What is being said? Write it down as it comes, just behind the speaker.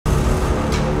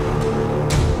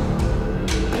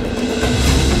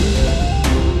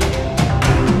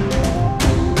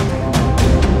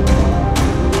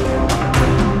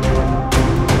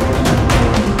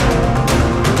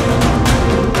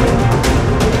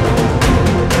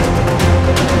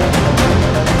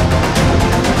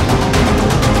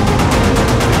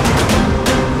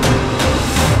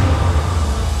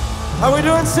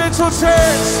Central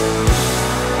Church.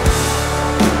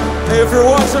 Hey, if you're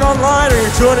watching online or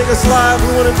you're joining us live, we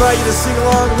want to invite you to sing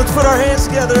along. Let's put our hands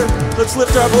together. Let's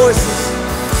lift our voices.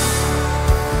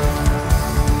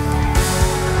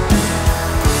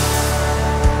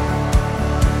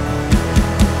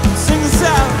 Sing this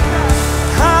out.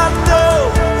 I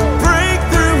know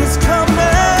breakthrough is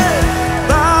coming.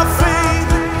 By faith,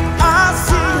 I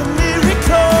see a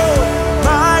miracle.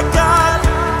 My God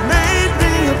made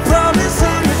me a promise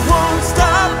and it won't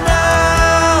stop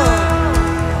now.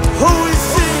 Oh, we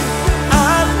sing,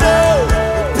 I know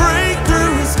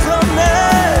breakthrough is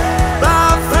coming. By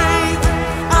faith,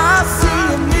 I see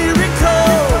a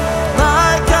miracle.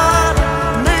 My God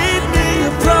made me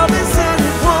a promise and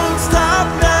it won't stop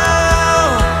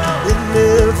now. In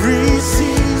every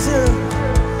season,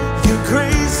 your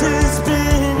grace has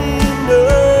been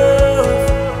enough.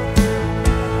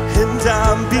 And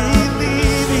I'm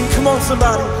believing, come on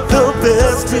somebody, the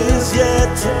best is yet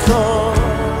to come.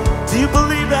 Do you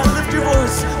believe that? Lift your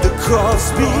voice. The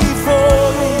cross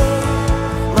before me,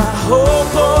 my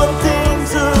hope on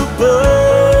things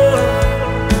above.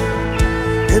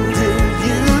 And in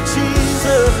you,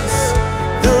 Jesus,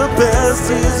 the best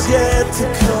is yet to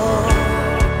come.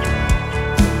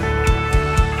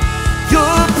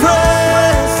 Your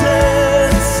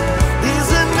presence is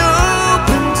an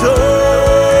open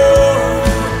door.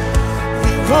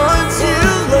 We want you,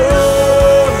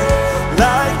 Lord,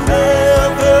 like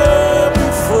never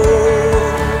before.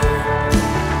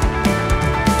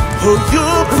 Oh,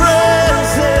 your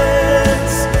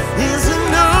presence is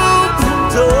an open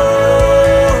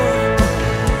door.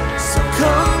 So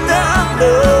come now,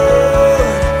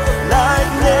 Lord,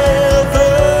 like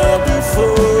never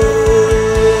before.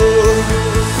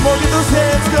 Come on, get those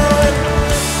hands going.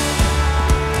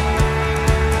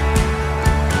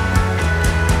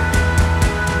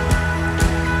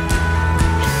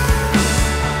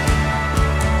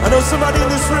 I know somebody in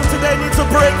this room today needs a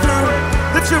breakthrough.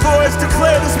 Lift your voice,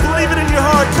 declare this, believe it in your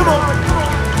heart. Come on.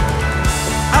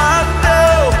 I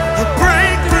know a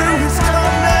breakthrough is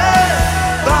coming.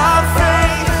 By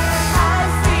faith, I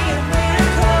see a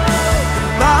miracle.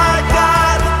 My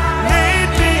God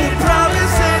made me a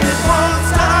promise and it won't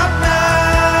stop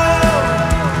now.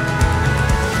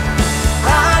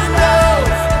 I know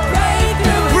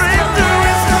breakthrough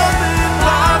is coming.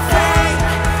 By faith,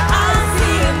 I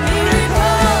see a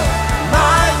miracle.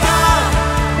 My God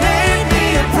made me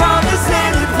a promise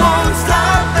and it won't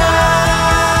stop now.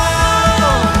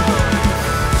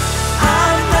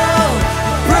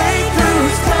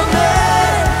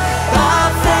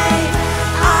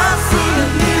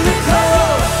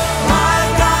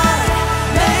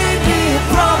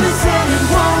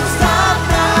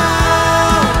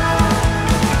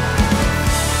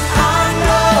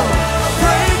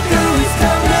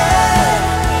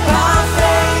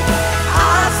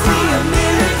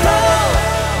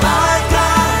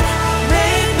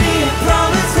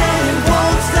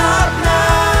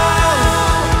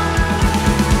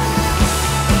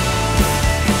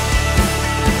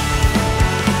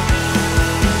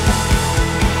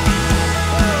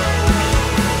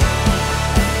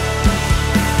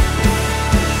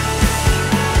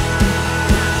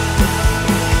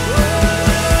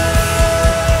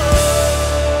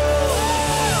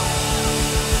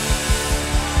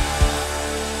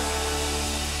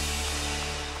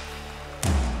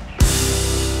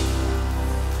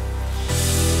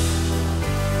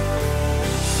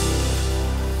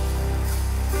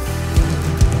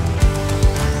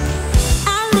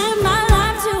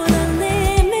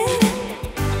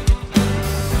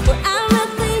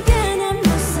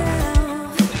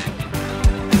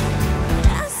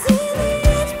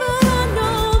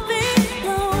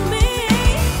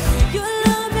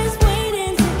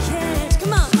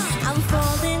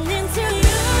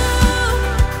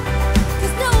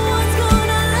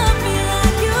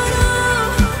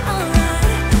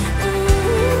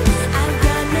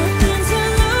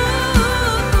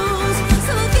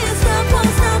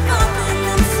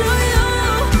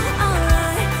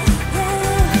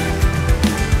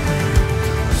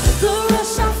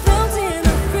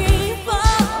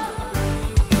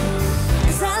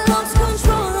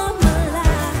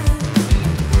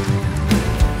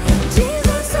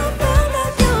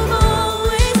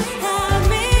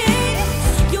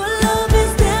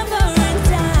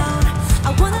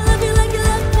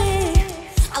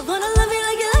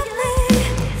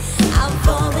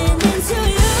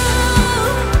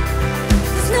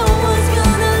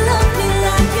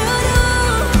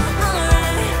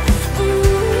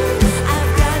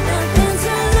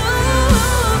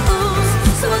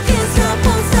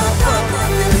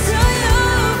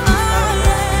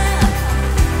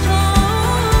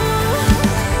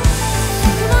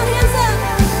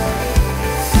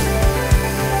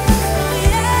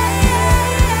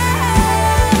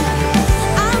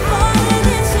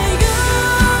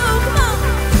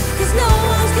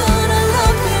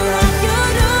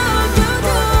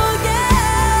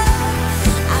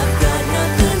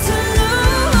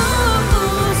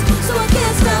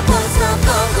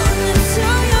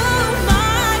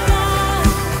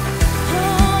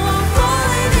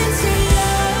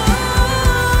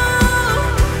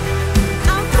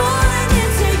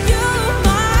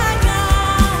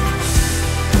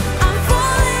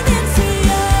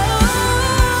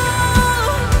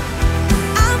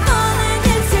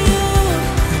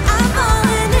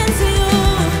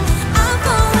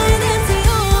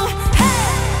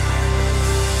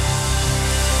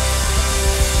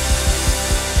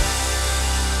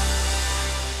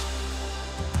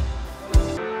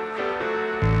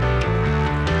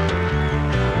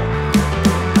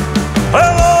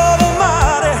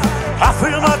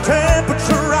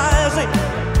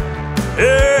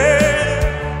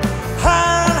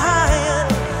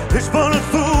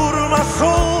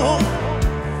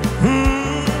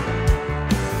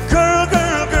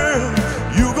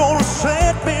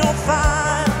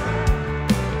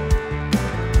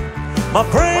 My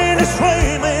brain is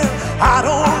flaming, I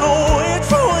don't know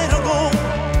which way to go.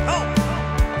 No.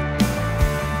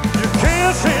 You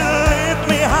kiss it, lift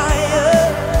me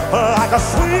higher, like a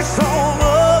sweet song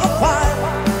of a choir.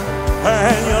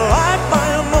 And you light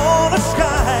my morning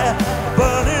sky,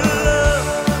 burning love,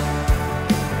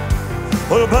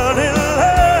 burning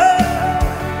love.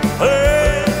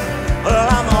 Hey, well,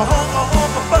 I'm a hunger,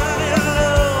 burning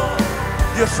love.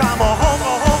 Yes, I'm a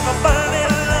hunger,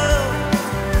 burning love.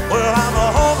 Well, I'm a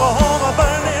hunger,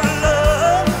 burning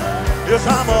love. Yes,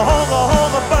 I'm a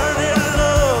hunger, burning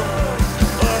love.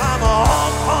 Well, I'm a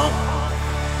hunger.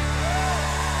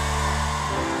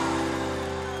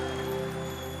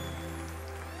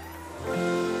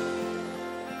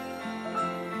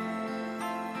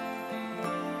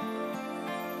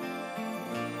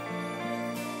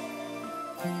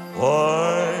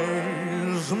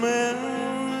 Wise men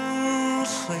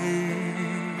say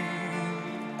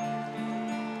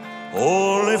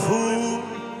only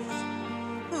fools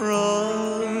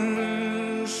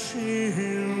rush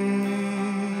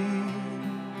in,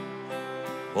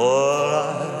 but I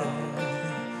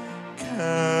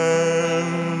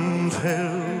can't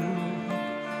help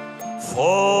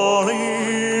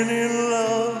falling in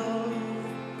love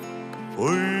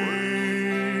with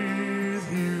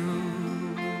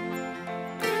you.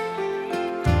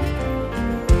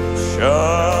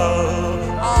 Shall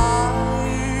I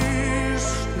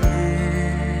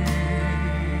stay,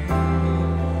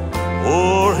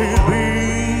 or it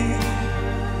be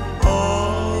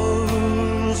all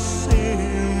sin?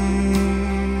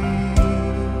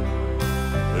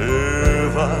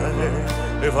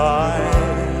 If I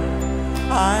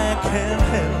can't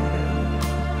help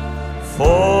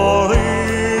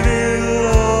falling in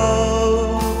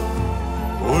love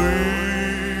with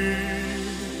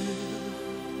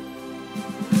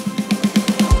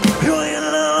you.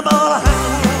 Ain't nothing but a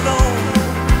hound dog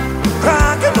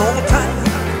cracking over time.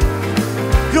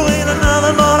 You ain't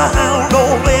nothing but a hound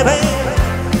dog, baby,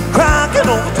 cracking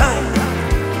over time.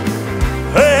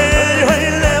 Hey, you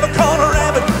ain't never caught a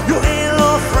rabbit, you ain't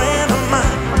no friend of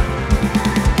mine.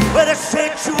 But they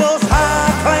said you was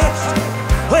high class,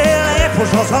 well, that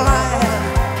was just a lie.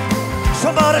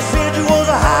 Somebody said you was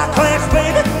a high class,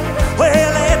 baby, well,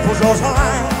 that was just a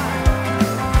lie.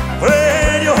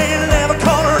 Well, you ain't never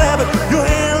caught a rabbit, you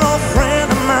ain't no friend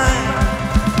of mine.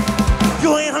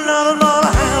 You ain't nothing but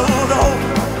a hound dog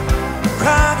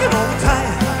cracking over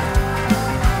time.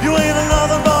 You ain't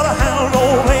nothing but a hound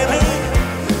dog, baby,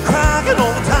 cracking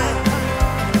over time.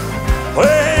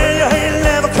 Well, you ain't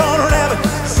never caught a rabbit,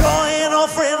 so ain't no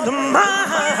friend of mine.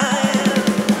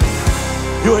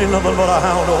 You ain't nothing but a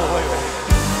hound dog, baby.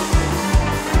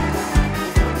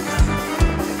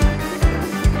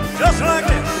 Just like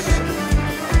this.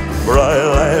 Bright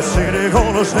light city,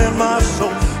 gonna set my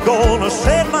soul, gonna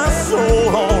set my soul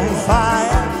on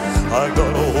fire. I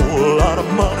got a whole lot of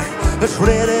money that's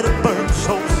ready to burn,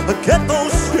 so get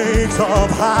those stakes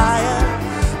up higher.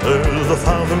 There's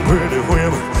 1,000 pretty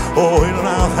women waiting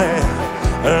out there,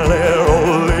 and they're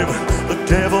all living the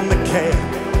devil may care.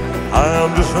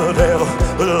 I'm just a devil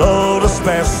with love to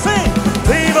spare. Sing!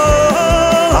 Viva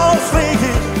Las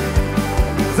Vegas!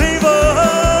 Viva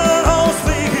Las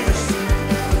Vegas!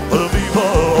 Viva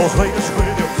Las Vegas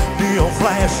with your neon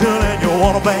flashing and your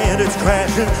water bandits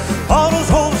crashing. All those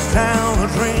hopes down the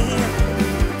drain.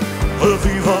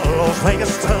 Viva Las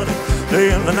Vegas, turning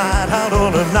day and the night, out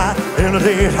on the night, in the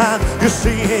daytime. You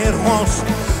see it once,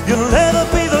 you'll never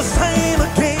be the same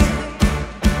again.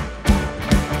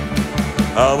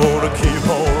 I'm gonna keep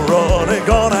on running,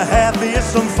 gonna have me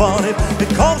some fun. It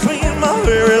cost me my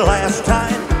very last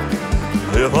time.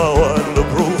 If I wasn't a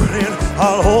broken in,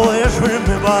 I'll always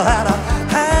remember that I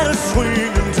had a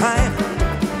swinging time.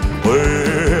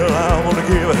 Well, I'm gonna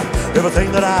give it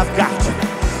everything that I've got.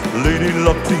 Lady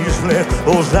luck, please let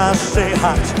those eyes stay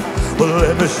hot. Well,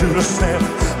 let me shoot a snap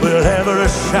with every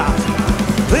shot.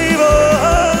 Viva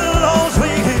Las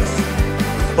Vegas!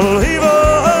 Viva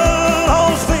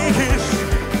Las Vegas!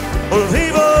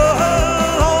 Viva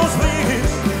Las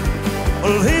Vegas!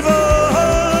 Viva,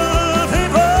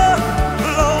 viva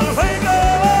Las Vegas!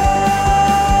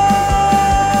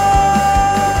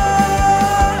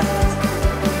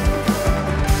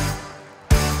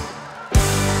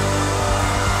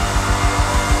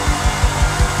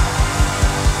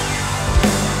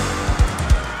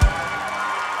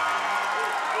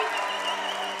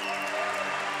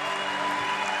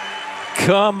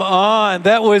 Come on,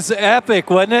 that was epic,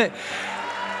 wasn't it?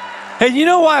 Hey, you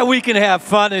know why we can have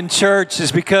fun in church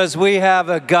is because we have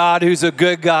a God who's a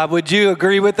good God. Would you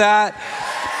agree with that?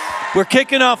 We're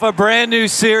kicking off a brand new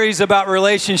series about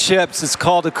relationships. It's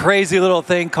called A Crazy Little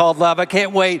Thing Called Love. I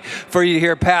can't wait for you to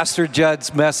hear Pastor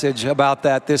Jud's message about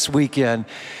that this weekend.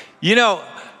 You know,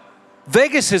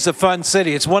 Vegas is a fun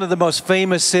city. It's one of the most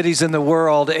famous cities in the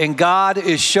world, and God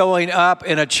is showing up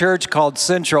in a church called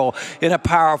Central in a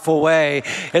powerful way.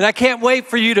 And I can't wait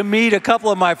for you to meet a couple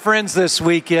of my friends this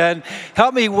weekend.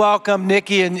 Help me welcome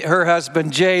Nikki and her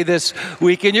husband Jay this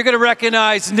weekend. You're going to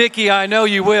recognize Nikki, I know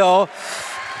you will.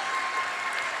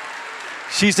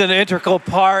 She's an integral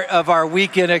part of our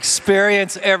weekend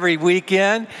experience every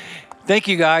weekend. Thank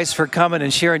you guys for coming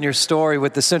and sharing your story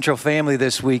with the Central family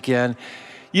this weekend.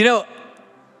 You know,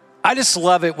 I just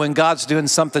love it when God's doing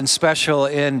something special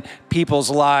in people's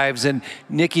lives, and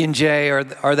Nikki and Jay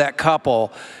are that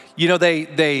couple. You know,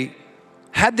 they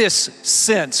had this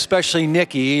sense, especially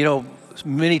Nikki, you know,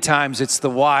 many times it's the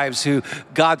wives who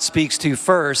God speaks to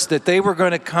first, that they were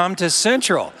going to come to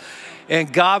Central.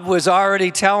 And God was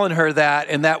already telling her that,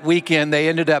 and that weekend they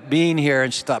ended up being here,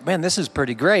 and she thought, man, this is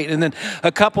pretty great. And then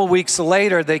a couple weeks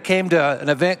later, they came to an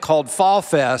event called Fall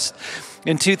Fest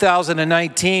in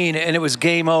 2019, and it was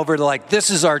game over. They're like, this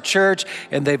is our church,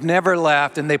 and they've never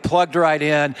left, and they plugged right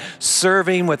in,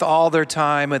 serving with all their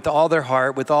time, with all their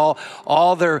heart, with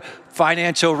all their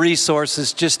financial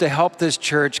resources, just to help this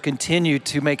church continue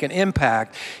to make an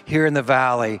impact here in the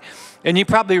Valley. And you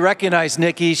probably recognize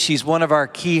Nikki. She's one of our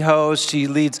key hosts. She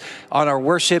leads on our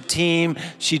worship team.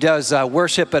 She does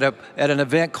worship at an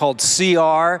event called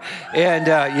CR. And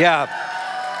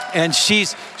and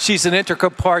she's an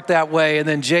integral part that way. And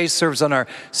then Jay serves on our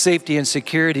safety and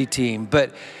security team.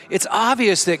 But it's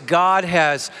obvious that God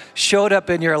has showed up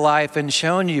in your life and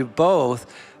shown you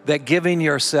both that giving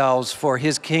yourselves for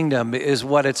his kingdom is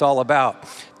what it's all about.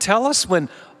 Tell us when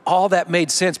all that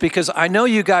made sense, because I know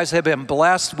you guys have been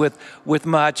blessed with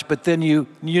much, but then you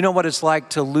know what it's like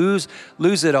to lose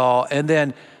it all, and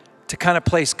then to kind of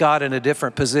place God in a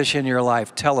different position in your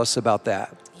life. Tell us about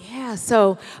that. Yeah,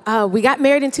 so we got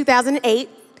married in 2008,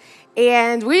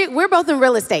 and we're both in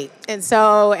real estate, and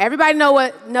so everybody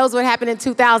knows what happened in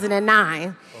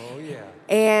 2009. Oh yeah.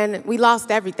 And we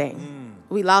lost everything.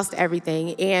 We lost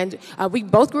everything, and we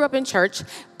both grew up in church,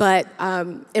 but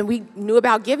and we knew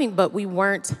about giving, but we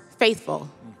weren't faithful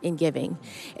in giving.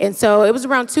 And so it was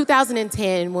around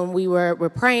 2010 when we were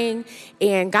praying,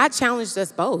 and God challenged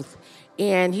us both.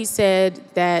 And he said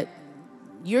that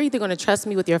you're either going to trust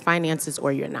me with your finances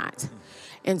or you're not.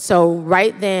 And so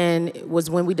right then was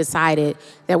when we decided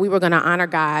that we were going to honor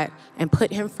God and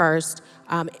put him first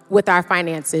with our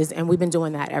finances, and we've been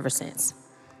doing that ever since.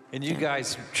 And you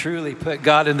guys truly put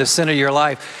God in the center of your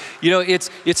life. You know,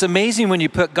 it's amazing when you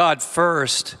put God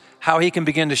first, how he can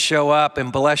begin to show up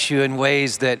and bless you in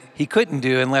ways that he couldn't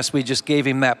do unless we just gave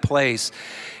him that place.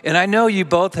 And I know you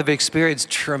both have experienced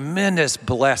tremendous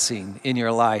blessing in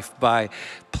your life by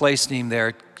placing him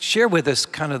there. Share with us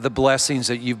kind of the blessings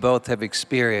that you both have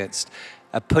experienced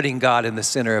of putting God in the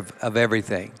center of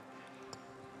everything.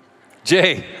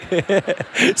 Jay,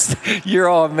 you're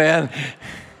on, man.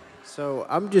 So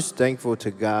I'm just thankful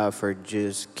to God for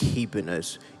just keeping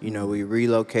us. You know, we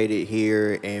relocated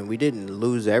here and we didn't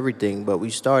lose everything, but we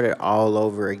started all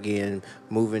over again,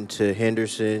 moving to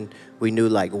Henderson. We knew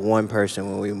like one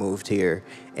person when we moved here,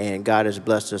 and God has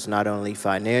blessed us not only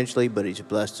financially, but he's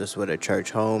blessed us with a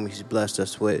church home. He's blessed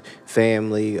us with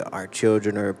family. Our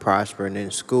children are prospering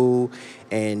in school.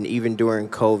 And even during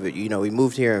COVID, you know, we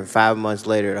moved here and 5 months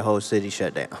later, the whole city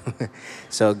shut down.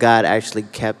 So God actually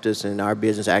kept us, and our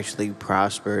business actually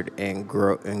prospered and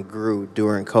grew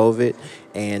during COVID.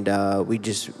 And we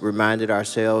just reminded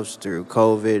ourselves through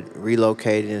COVID,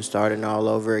 relocating and starting all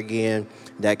over again,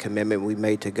 that commitment we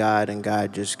made to God, and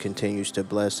God just continues to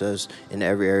bless us in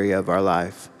every area of our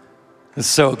life. It's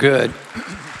so good.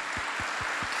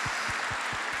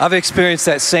 I've experienced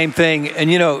that same thing.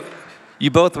 And you know,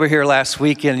 you both were here last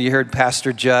weekend and you heard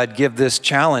Pastor Jud give this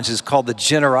challenge. It's called the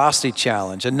Generosity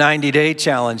Challenge, a 90-day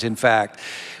challenge, in fact,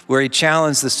 where he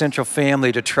challenged the Central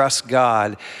family to trust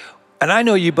God. And I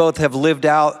know you both have lived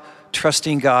out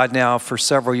trusting God now for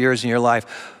several years in your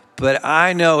life, but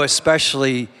I know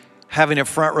especially having a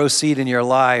front row seat in your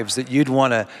lives that you'd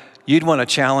want to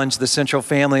challenge the Central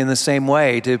family in the same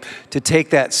way to take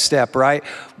that step, right?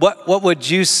 What would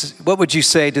you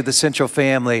say to the Central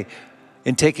family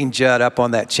in taking Jud up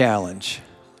on that challenge?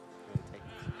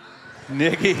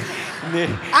 Nikki.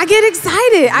 I get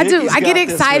excited. I do. I get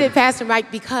excited, Pastor Mike,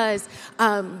 because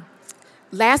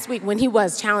last week when he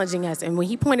was challenging us and when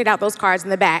he pointed out those cards in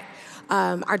the back,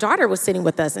 our daughter was sitting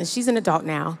with us, and she's an adult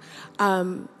now,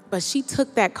 but she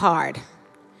took that card.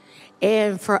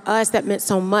 And for us, that meant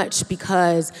so much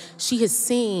because she has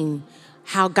seen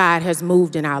how God has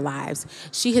moved in our lives.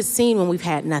 She has seen when we've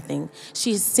had nothing.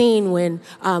 She's seen when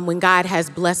God has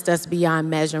blessed us beyond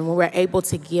measure, when we're able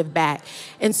to give back.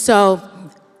 And so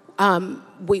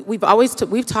we've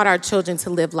taught our children to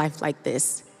live life like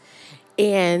this.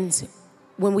 And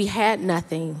when we had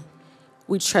nothing,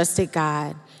 we trusted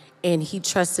God, and he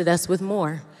trusted us with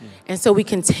more. And so we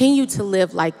continue to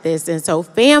live like this. And so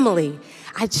family,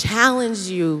 I challenge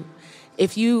you,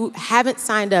 if you haven't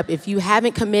signed up, if you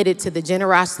haven't committed to the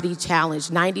Generosity Challenge,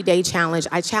 90-day challenge,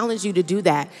 I challenge you to do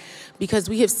that, because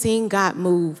we have seen God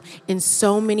move in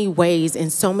so many ways, in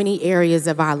so many areas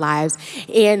of our lives.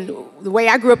 And the way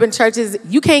I grew up in church is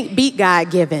you can't beat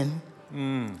God-given.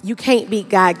 You can't beat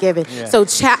God-given. Yeah. So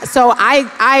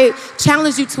I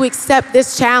challenge you to accept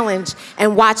this challenge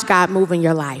and watch God move in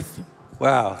your life.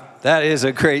 Wow, that is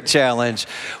a great challenge.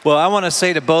 Well, I want to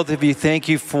say to both of you, thank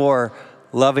you for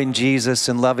loving Jesus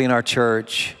and loving our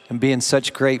church and being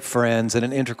such great friends and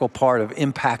an integral part of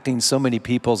impacting so many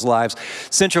people's lives.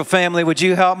 Central family, would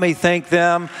you help me thank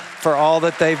them for all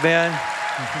that they've been?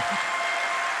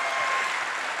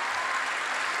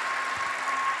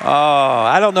 Oh,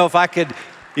 I don't know if I could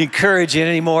encourage you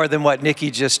any more than what Nikki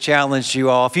just challenged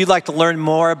you all. If you'd like to learn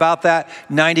more about that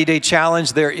 90-day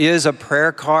challenge, there is a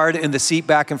prayer card in the seat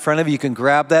back in front of you. You can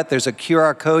grab that. There's a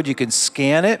QR code. You can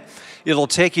scan it. It'll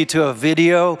take you to a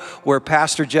video where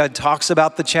Pastor Jud talks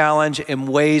about the challenge and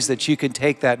ways that you can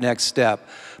take that next step.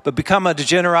 But Become a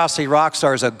Generosity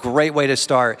Rockstar is a great way to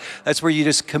start. That's where you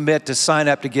just commit to sign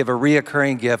up to give a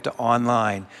reoccurring gift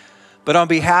online. But on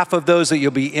behalf of those that you'll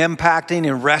be impacting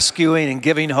and rescuing and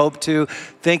giving hope to,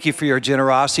 thank you for your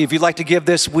generosity. If you'd like to give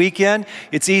this weekend,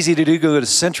 it's easy to do. Go to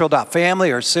central.family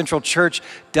or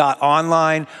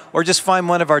centralchurch.online, or just find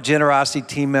one of our generosity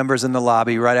team members in the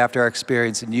lobby right after our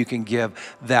experience, and you can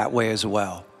give that way as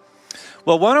well.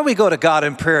 Well, why don't we go to God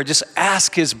in prayer? Just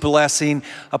ask his blessing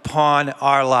upon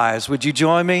our lives. Would you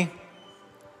join me?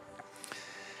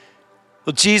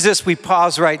 Well, Jesus, we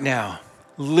pause right now.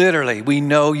 Literally, we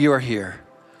know you're here.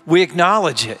 We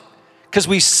acknowledge it because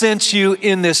we sense you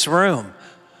in this room.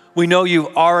 We know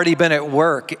you've already been at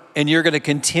work and you're going to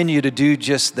continue to do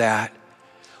just that.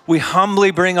 We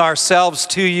humbly bring ourselves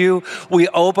to you. We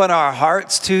open our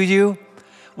hearts to you.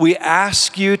 We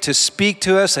ask you to speak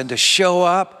to us and to show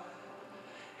up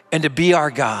and to be our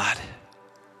God.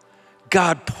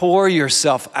 God, pour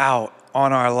yourself out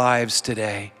on our lives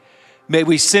today. May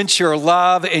we sense your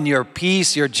love and your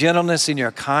peace, your gentleness and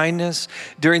your kindness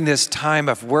during this time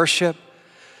of worship.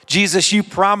 Jesus, you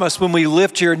promise when we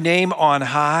lift your name on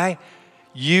high,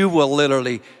 you will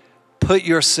literally put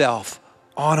yourself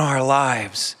on our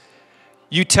lives.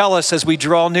 You tell us as we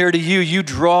draw near to you, you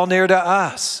draw near to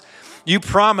us. You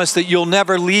promise that you'll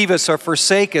never leave us or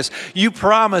forsake us. You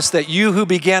promise that you who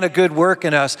began a good work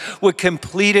in us would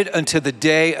complete it unto the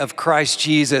day of Christ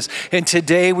Jesus. And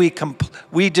today we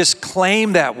just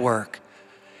claim that work.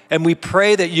 And we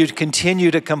pray that you'd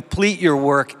continue to complete your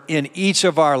work in each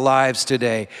of our lives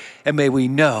today. And may we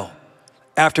know,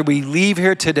 after we leave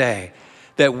here today,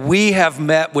 that we have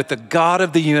met with the God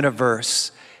of the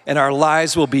universe, and our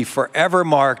lives will be forever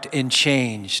marked and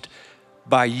changed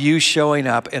by you showing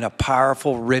up in a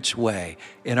powerful, rich way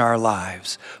in our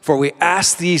lives. For we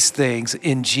ask these things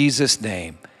in Jesus'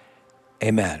 name.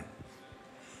 Amen.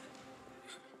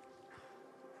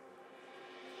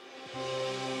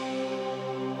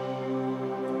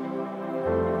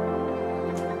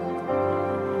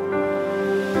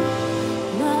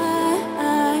 My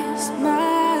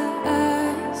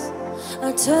eyes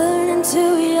are turning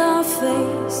to your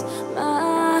face.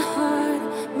 My heart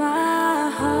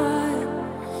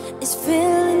is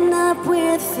filling up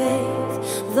with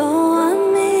faith. Though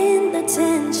I'm in the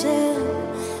tension,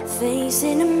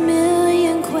 facing a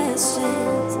million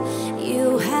questions,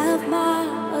 you have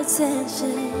my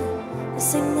attention.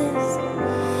 Sing this.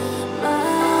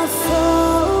 My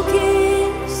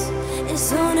focus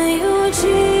is on you,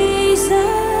 Jesus.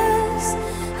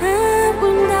 I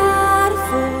will not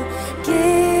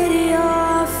forget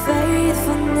your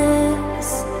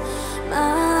faithfulness.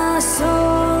 My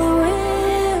soul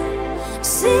will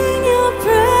sing your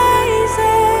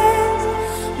praises.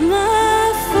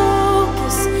 My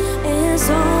focus is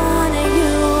on you.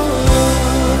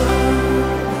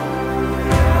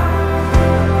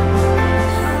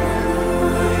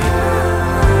 Hallelujah.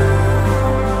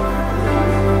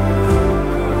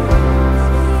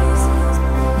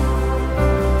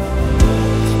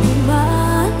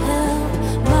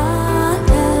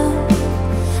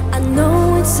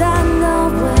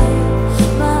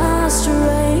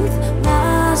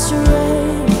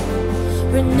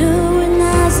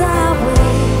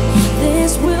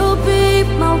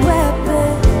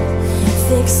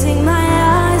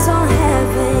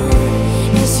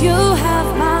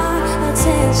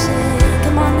 attention.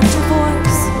 Come on, lift your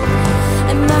voice.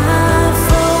 And my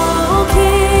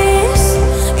focus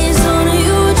is on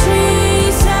you,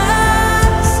 Jesus.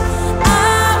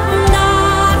 I will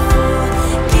not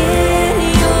forget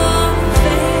your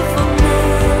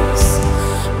faithfulness.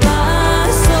 My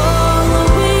soul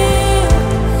will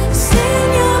sing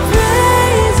your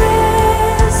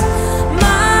praises.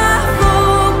 My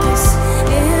focus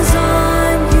is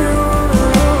on you,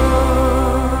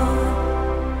 Lord.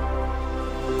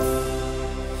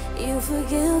 You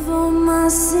forgive all my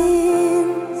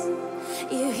sins.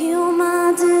 You heal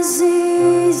my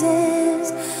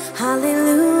diseases.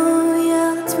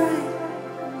 Hallelujah, that's right.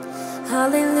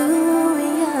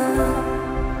 Hallelujah.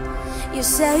 You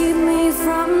saved me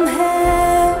from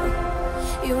hell.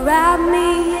 You wrap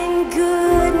me in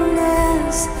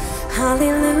goodness.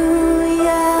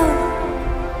 Hallelujah.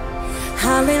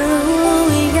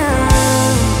 Hallelujah.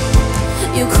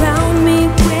 You crown me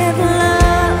with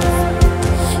love.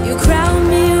 You crown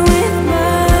me with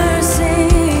mercy.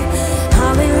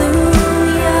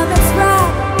 Hallelujah. That's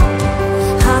right.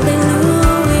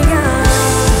 Hallelujah.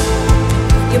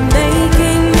 You're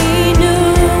making me new.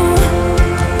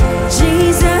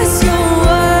 Jesus, you're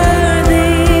worthy.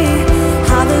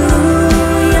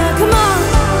 Hallelujah. Come on.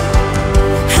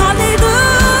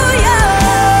 Hallelujah.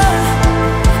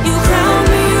 You crown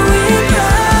me with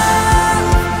love.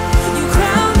 You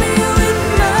crown me with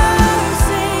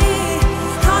mercy.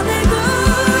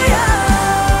 Hallelujah.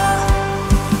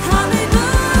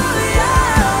 Hallelujah.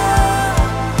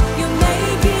 You're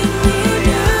making me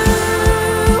new.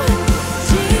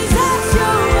 Jesus,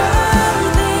 you're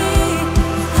worthy.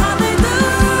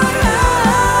 Hallelujah.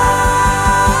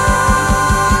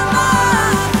 My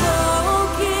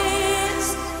focus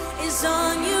is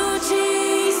on you,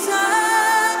 Jesus.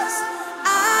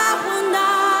 I will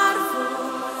not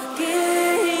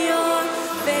forget your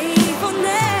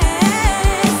faithfulness.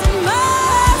 My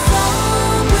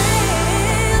soul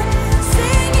will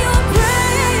sing your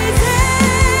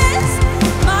praises.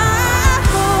 My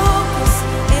focus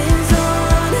is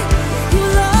on you,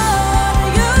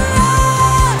 Lord, you,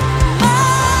 Lord.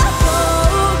 My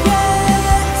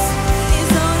focus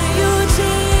is on you,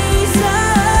 Jesus.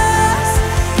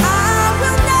 I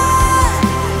will not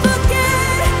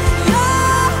forget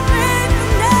your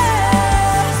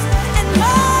faithfulness, and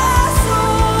my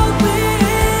soul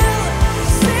will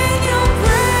sing your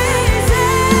praises.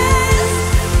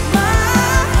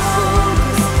 My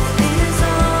focus is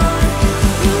on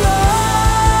you,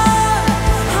 Lord.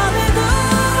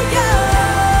 Hallelujah.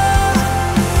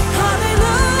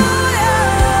 Hallelujah.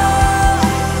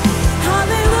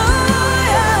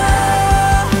 Hallelujah.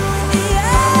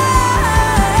 Yeah.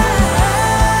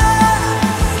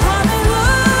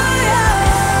 Hallelujah.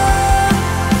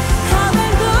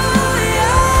 Hallelujah.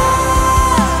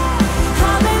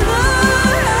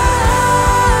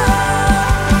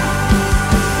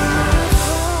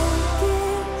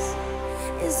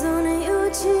 Is on you,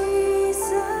 Jesus.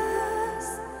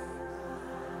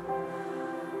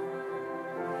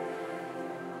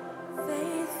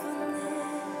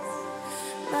 Faithfulness.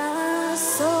 My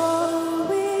soul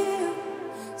will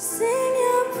sing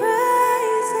your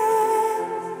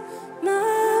praises.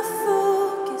 My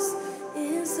focus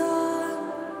is on.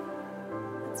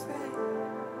 That's right.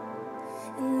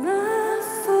 And my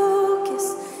focus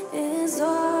is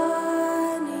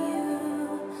on you,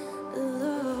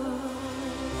 Lord.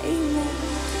 Amen.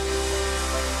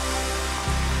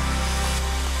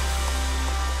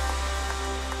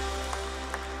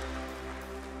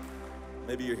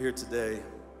 Maybe you're here today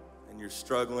and you're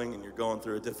struggling and you're going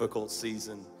through a difficult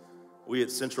season. We at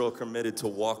Central are committed to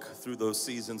walk through those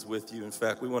seasons with you. In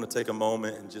fact, we want to take a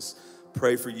moment and just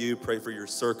pray for you, pray for your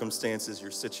circumstances,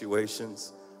 your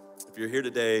situations. If you're here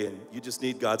today and you just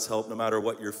need God's help no matter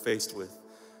what you're faced with,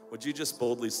 would you just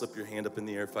boldly slip your hand up in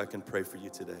the air if I can pray for you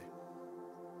today?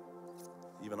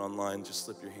 Even online, just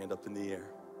slip your hand up in the air.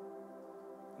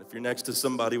 And if you're next to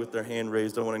somebody with their hand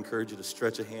raised, I want to encourage you to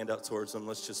stretch a hand out towards them.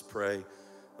 Let's just pray.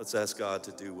 Let's ask God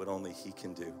to do what only He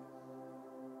can do.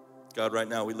 God, right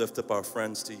now we lift up our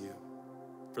friends to you.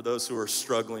 For those who are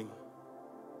struggling,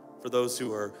 for those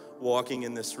who are walking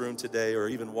in this room today or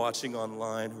even watching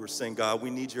online who are saying, God, we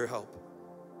need your help.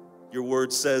 Your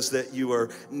word says that you are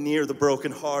near the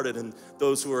brokenhearted and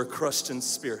those who are crushed in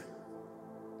spirit.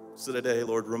 So today,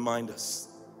 Lord, remind us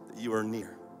that you are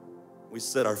near. We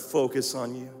set our focus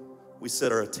on you. We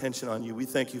set our attention on you. We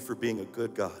thank you for being a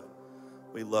good God.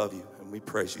 We love you and we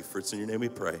praise you. For it's in your name we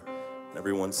pray. And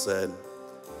everyone said,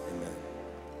 amen.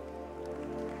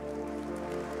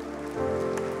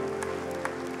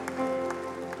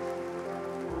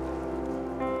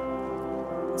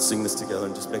 sing this together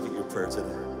and just make it your prayer today.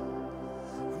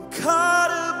 I'm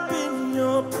caught up in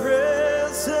your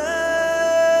presence.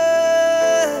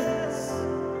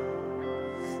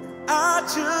 I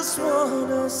just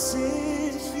wanna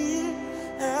sit here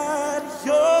at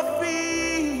your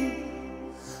feet.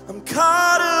 I'm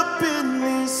caught up in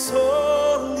this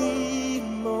holy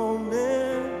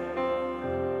moment,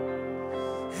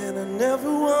 and I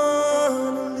never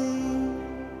wanna leave.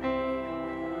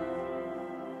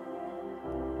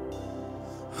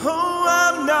 Oh,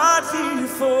 I'm not here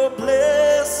for blessings.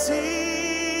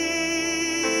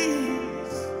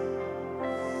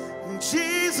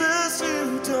 Jesus,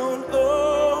 you don't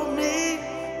owe me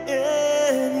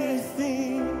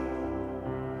anything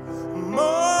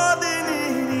more than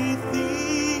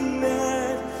anything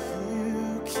that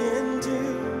you can do.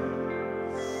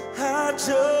 I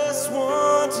just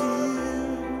want you.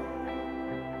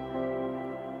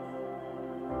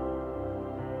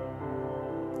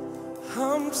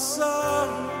 I'm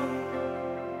sorry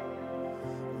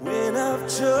when I've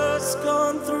just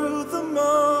gone through the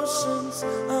motions.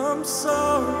 I'm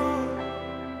sorry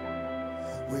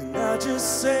when I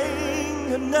just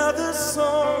sang another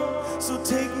song. So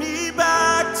take me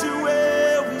back to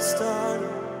where we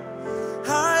started.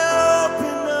 I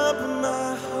open up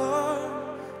my heart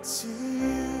to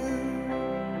you.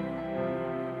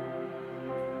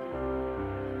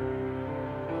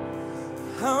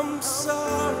 I'm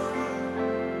sorry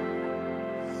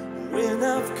when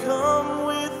I've come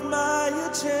with my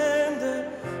agenda.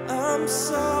 I'm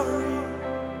sorry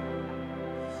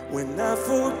when I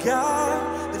forgot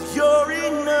that you're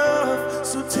enough.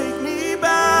 So take me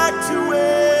back to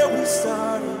where we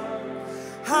started.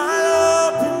 I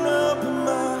open up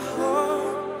my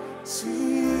heart to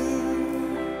you.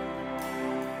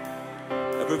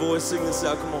 Every voice sing this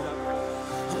out, come on.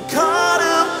 I'm caught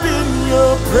up in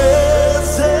your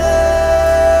presence.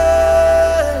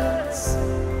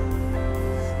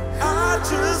 I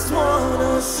just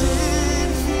wanna sit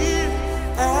here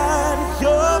at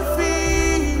your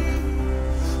feet.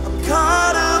 I'm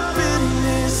caught up in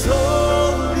this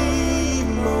holy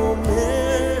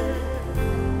moment,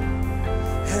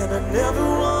 and I never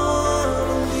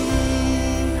wanna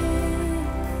leave.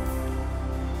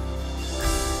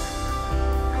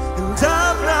 And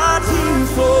I'm not here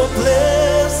for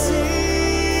blessings.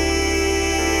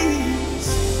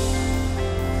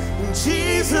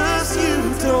 Jesus, you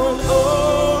don't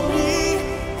owe me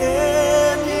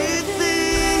anything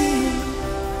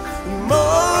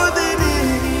more than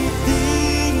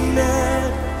anything that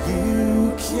you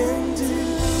can do.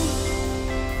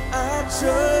 I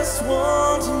just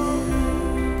want you.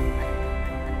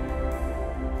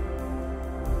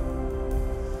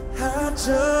 I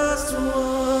just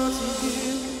want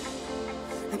you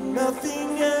and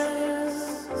nothing else,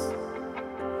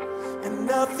 and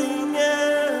nothing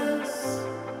else.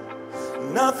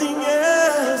 Nothing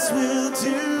else will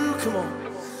do. Come on.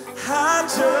 I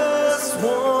just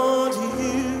want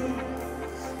you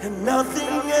and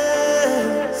nothing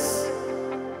else.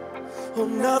 Oh,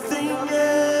 nothing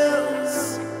else.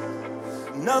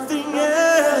 Nothing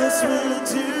else will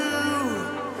do.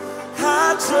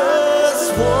 I just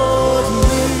want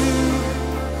you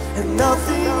and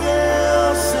nothing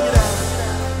else. Sing it out.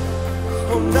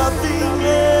 Oh, nothing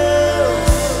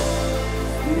else.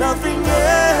 Nothing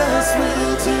else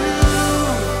will do.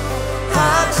 I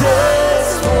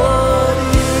just want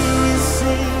you to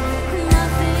sing.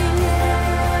 Nothing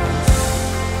else.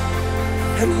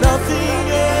 And nothing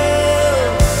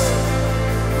else.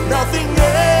 Nothing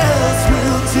else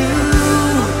will do.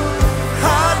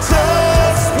 I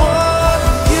just want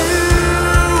you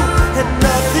and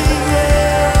nothing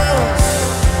else.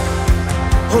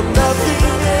 Oh, nothing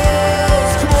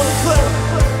else. Come on, clap.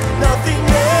 Nothing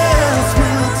else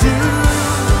will do.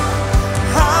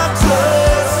 I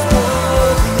just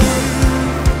want you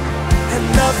and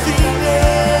nothing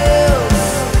else.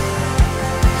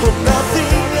 Oh,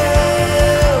 nothing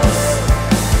else.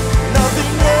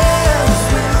 Nothing else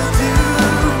will do.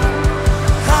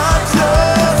 I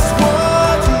just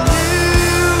want you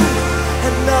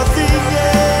and nothing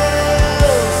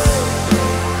else.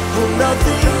 Oh,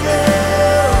 nothing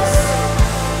else.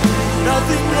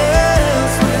 Nothing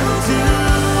else will do.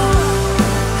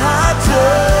 I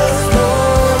just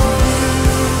want you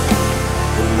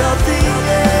and nothing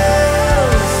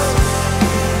else.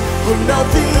 Oh,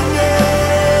 nothing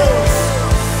else.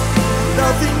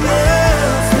 Nothing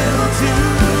else will do.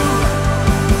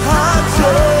 I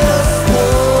just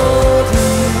want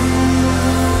you.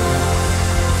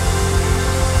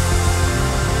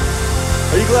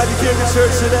 Are you glad you came to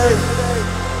church today?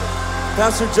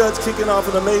 Pastor Jud's kicking off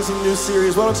an amazing new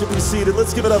series. Why don't you be seated?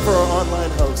 Let's give it up for our online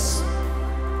hosts.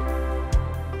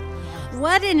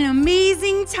 What an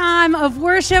amazing time of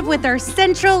worship with our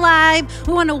Central Live.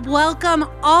 We want to welcome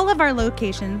all of our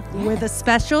locations with a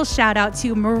special shout out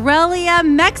to Morelia,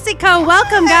 Mexico.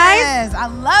 Welcome, guys. Yes, I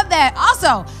love that.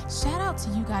 Also, shout out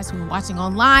to you guys who are watching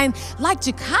online, like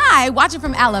Jakai, watching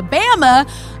from Alabama.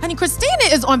 Honey, Christina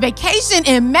is on vacation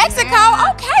in Mexico.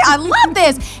 Yeah. Okay, I love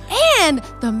this. And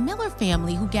the Miller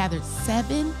family who gathered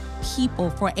 7 people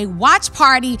for a watch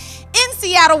party in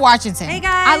Seattle, Washington. Hey,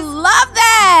 guys. I love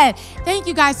that. Thank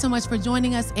you guys so much for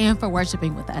joining us and for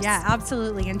worshiping with us. Yeah,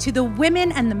 absolutely. And to the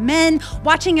women and the men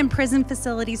watching in prison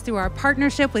facilities through our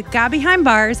partnership with God Behind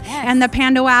Bars and the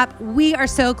Pando app, we are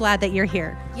so glad that you're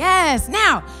here. Yes.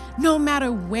 Now, no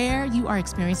matter where you are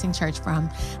experiencing church from,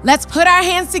 let's put our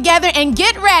hands together and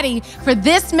get ready for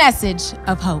this message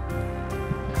of hope.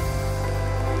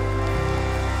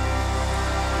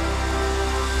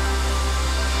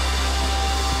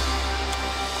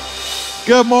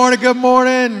 Good morning, good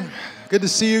morning. Good to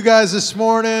see you guys this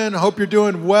morning. Hope you're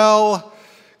doing well.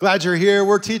 Glad you're here.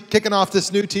 We're kicking off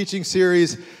this new teaching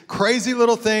series, crazy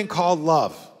little thing called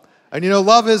love. And you know,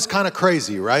 love is kind of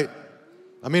crazy, right?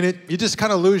 I mean, you just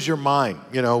kind of lose your mind,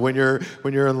 you know, when you're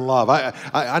in love.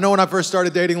 I know when I first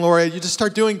started dating Laura, you just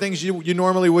start doing things you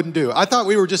normally wouldn't do. I thought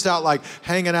we were just out like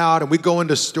hanging out, and we'd go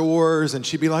into stores, and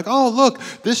she'd be like, "Oh, look,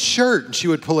 this shirt," and she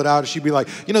would pull it out, and she'd be like,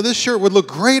 "You know, this shirt would look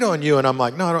great on you," and I'm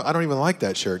like, "No, I don't even like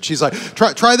that shirt." She's like,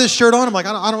 "Try this shirt on." I'm like,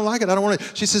 "I don't like it. I don't want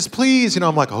it." She says, "Please," you know.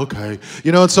 I'm like, "Okay,"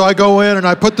 you know. And so I go in and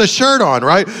I put the shirt on,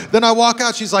 right? Then I walk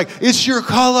out. She's like, "It's your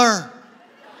color."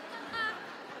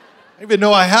 I didn't even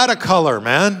know I had a color,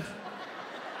 man.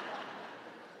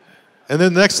 And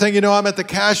then the next thing you know, I'm at the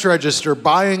cash register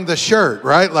buying the shirt,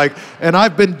 right? Like, and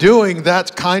I've been doing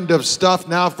that kind of stuff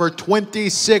now for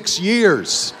 26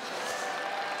 years.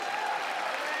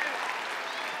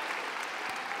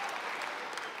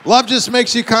 Love just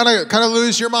makes you kind of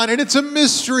lose your mind, and it's a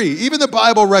mystery. Even the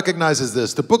Bible recognizes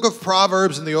this. The book of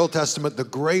Proverbs in the Old Testament, the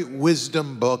great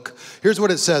wisdom book. Here's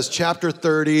what it says, chapter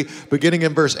 30, beginning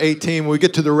in verse 18. When we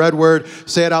get to the red word,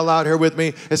 say it out loud here with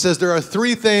me. It says, "There are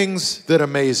 3 things that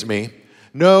amaze me.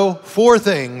 No, 4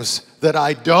 things that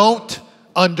I don't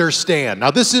understand."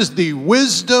 Now, this is the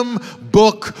wisdom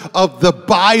book of the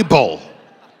Bible.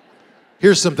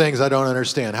 Here's some things I don't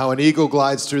understand. How an eagle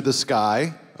glides through the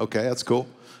sky. Okay, that's cool.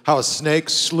 How a snake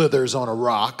slithers on a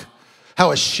rock.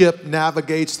 How a ship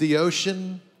navigates the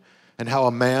ocean. And how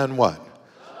a man, what?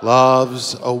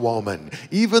 Loves a woman.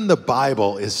 Even the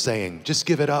Bible is saying, just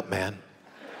give it up, man.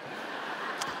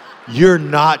 You're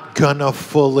not gonna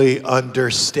fully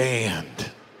understand.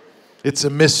 It's a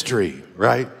mystery,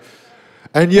 right?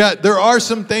 And yet there are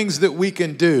some things that we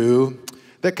can do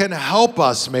that can help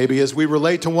us maybe as we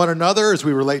relate to one another, as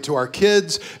we relate to our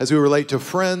kids, as we relate to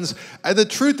friends. And the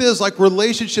truth is, like,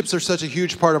 relationships are such a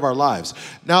huge part of our lives.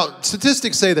 Now,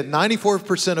 statistics say that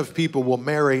 94% of people will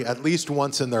marry at least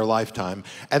once in their lifetime,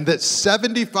 and that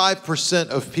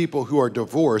 75% of people who are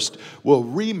divorced will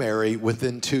remarry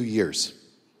within 2 years.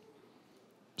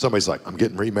 Somebody's like, "I'm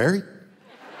getting remarried?"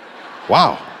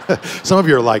 Wow. Some of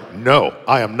you are like, "No,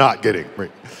 I am not getting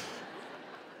remarried."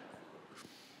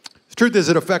 The truth is,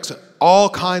 it affects all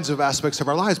kinds of aspects of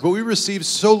our lives, but we receive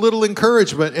so little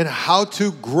encouragement in how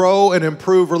to grow and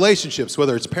improve relationships,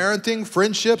 whether it's parenting,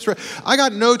 friendships. I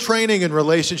got no training in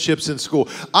relationships in school.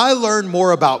 I learned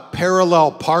more about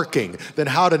parallel parking than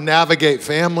how to navigate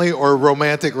family or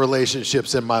romantic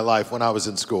relationships in my life when I was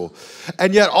in school.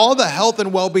 And yet all the health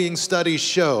and well-being studies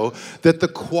show that the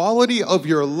quality of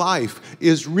your life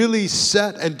is really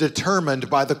set and determined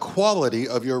by the quality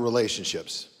of your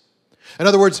relationships. In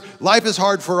other words, life is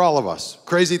hard for all of us.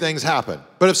 Crazy things happen.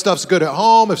 But if stuff's good at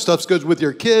home, if stuff's good with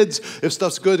your kids, if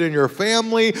stuff's good in your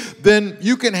family, then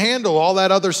you can handle all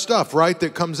that other stuff, right,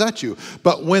 that comes at you.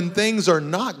 But when things are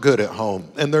not good at home,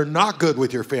 and they're not good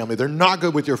with your family, they're not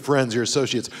good with your friends, your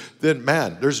associates, then,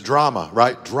 man, there's drama,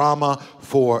 right? Drama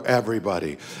for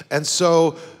everybody. And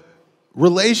so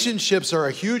relationships are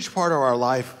a huge part of our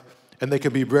life, and they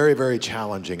can be very, very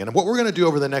challenging. And what we're going to do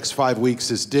over the next 5 weeks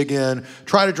is dig in,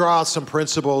 try to draw out some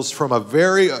principles from a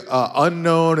very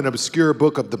unknown and obscure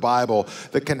book of the Bible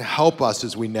that can help us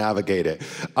as we navigate it.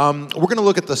 We're going to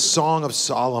look at the Song of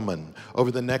Solomon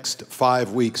over the next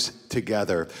 5 weeks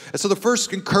together. And so the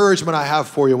first encouragement I have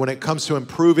for you when it comes to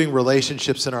improving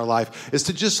relationships in our life is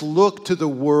to just look to the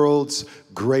world's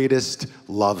greatest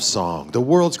love song, the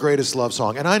world's greatest love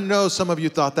song. And I know some of you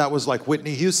thought that was like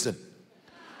Whitney Houston,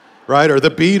 right? Or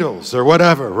the Beatles or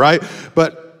whatever, right?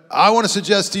 But I want to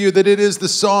suggest to you that it is the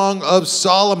Song of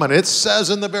Solomon. It says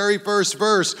in the very first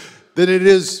verse that it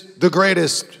is the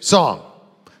greatest song.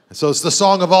 So it's the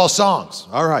song of all songs.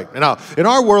 All right. Now, in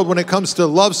our world, when it comes to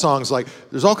love songs, like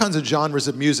there's all kinds of genres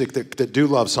of music that do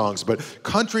love songs, but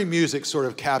country music sort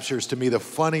of captures to me the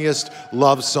funniest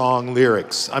love song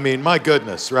lyrics. I mean, my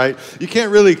goodness, right? You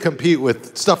can't really compete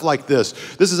with stuff like this.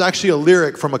 This is actually a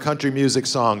lyric from a country music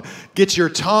song. Get your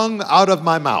tongue out of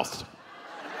my mouth,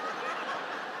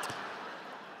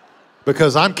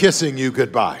 because I'm kissing you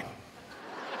goodbye.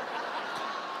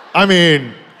 I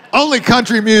mean, only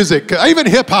country music, even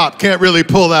hip hop can't really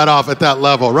pull that off at that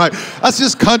level, right? That's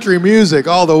just country music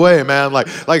all the way, man. Like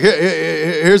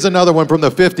here's another one from the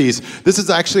 50s. This is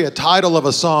actually a title of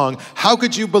a song. How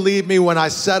could you believe me when I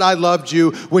said I loved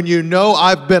you when you know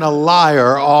I've been a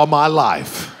liar all my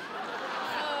life?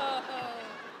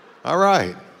 All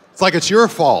right. It's like it's your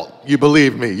fault you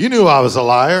believe me. You knew I was a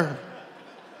liar.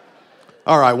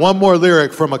 All right, one more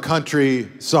lyric from a country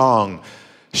song.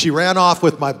 She ran off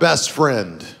with my best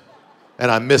friend, and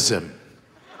I miss him.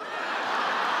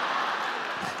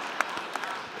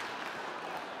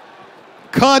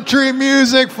 Country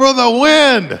music for the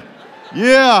win.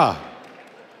 Yeah.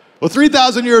 Well,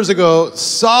 3,000 years ago,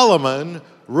 Solomon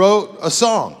wrote a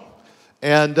song.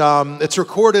 And it's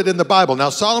recorded in the Bible. Now,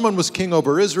 Solomon was king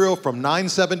over Israel from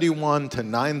 971 to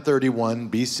 931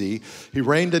 BC. He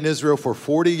reigned in Israel for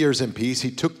 40 years in peace.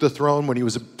 He took the throne when he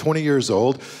was 20 years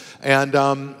old. And,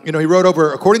 he wrote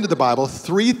over, according to the Bible,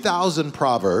 3,000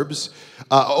 proverbs,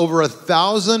 over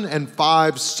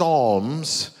 1,005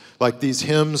 psalms, like these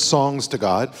hymns, songs to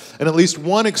God, and at least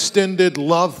one extended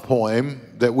love poem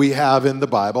that we have in the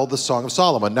Bible, the Song of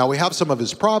Solomon. Now, we have some of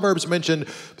his proverbs mentioned,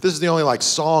 but this is the only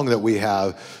song that we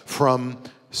have from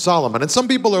Solomon. And some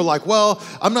people are like, well,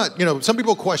 some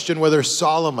people question whether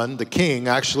Solomon, the king,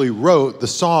 actually wrote the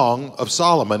Song of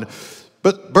Solomon.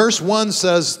 But verse 1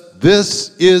 says,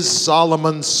 this is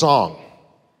Solomon's song.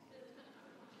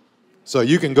 So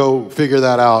you can go figure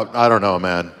that out. I don't know,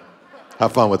 man.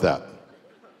 Have fun with that.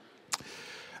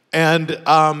 And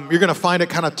you're going to find it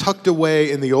kind of tucked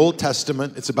away in the Old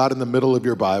Testament. It's about in the middle of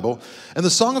your Bible. And the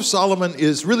Song of Solomon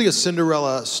is really a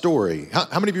Cinderella story.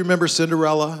 How many of you remember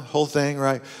Cinderella? Whole thing,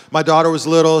 right? My daughter was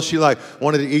little. She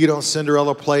wanted to eat on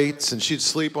Cinderella plates, and she'd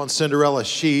sleep on Cinderella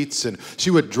sheets, and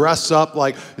she would dress up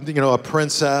like, a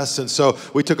princess. And so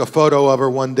we took a photo of her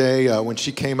one day when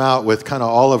she came out with kind of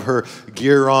all of her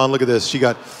gear on. Look at this.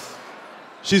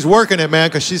 She's working it, man,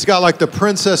 because she's got the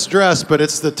princess dress, but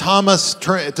it's the Thomas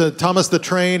the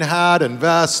Train hat and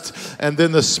vest, and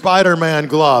then the Spider-Man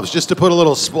gloves, just to put a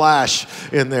little splash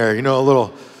in there, a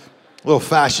little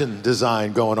fashion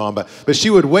design going on. But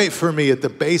she would wait for me at the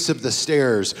base of the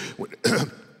stairs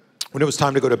when it was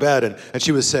time to go to bed, and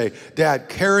she would say, Dad,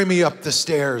 carry me up the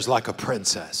stairs like a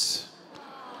princess.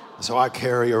 So I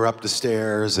carry her up the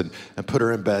stairs and put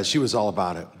her in bed. She was all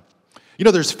about it.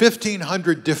 There's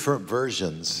 1,500 different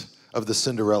versions of the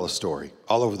Cinderella story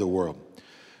all over the world.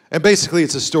 And basically,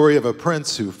 it's a story of a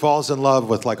prince who falls in love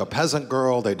with a peasant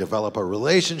girl. They develop a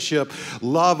relationship.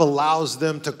 Love allows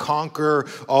them to conquer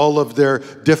all of their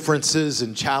differences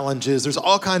and challenges. There's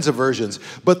all kinds of versions.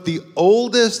 But the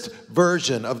oldest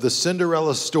version of the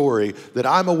Cinderella story that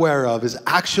I'm aware of is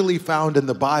actually found in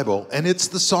the Bible, and it's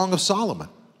the Song of Solomon.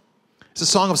 It's the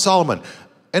Song of Solomon.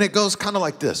 And it goes kind of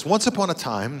like this. Once upon a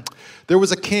time, there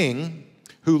was a king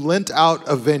who lent out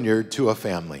a vineyard to a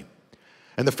family.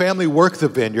 And the family worked the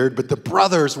vineyard, but the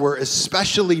brothers were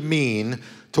especially mean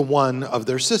to one of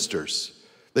their sisters.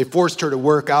 They forced her to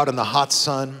work out in the hot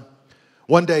sun.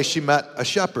 One day she met a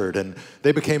shepherd, and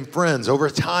they became friends. Over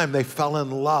time, they fell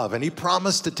in love, and he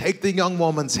promised to take the young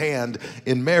woman's hand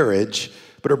in marriage,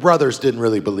 but her brothers didn't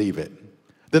really believe it.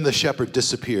 Then the shepherd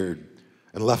disappeared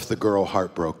and left the girl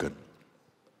heartbroken.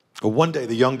 But one day,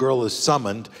 the young girl is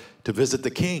summoned to visit the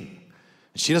king.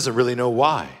 She doesn't really know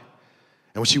why.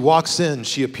 And when she walks in,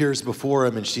 she appears before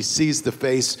him, and she sees the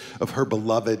face of her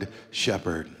beloved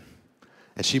shepherd.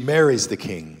 And she marries the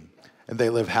king, and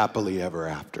they live happily ever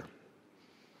after.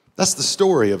 That's the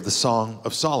story of the Song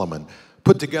of Solomon,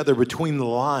 put together between the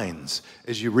lines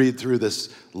as you read through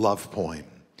this love poem.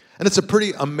 And it's a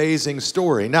pretty amazing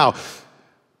story. Now,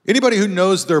 anybody who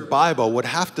knows their Bible would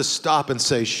have to stop and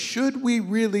say, should we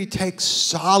really take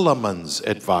Solomon's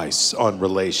advice on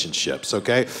relationships,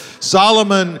 okay?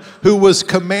 Solomon, who was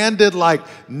commanded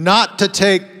not to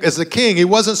take, as a king, he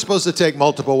wasn't supposed to take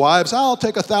multiple wives. I'll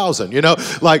take 1,000,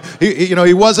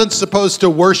 he wasn't supposed to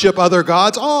worship other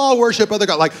gods. Oh, I'll worship other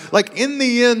gods. In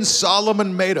the end,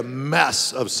 Solomon made a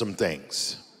mess of some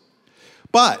things.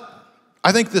 But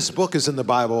I think this book is in the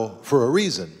Bible for a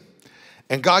reason.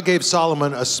 And God gave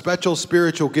Solomon a special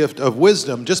spiritual gift of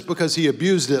wisdom. Just because he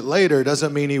abused it later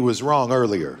doesn't mean he was wrong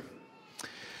earlier.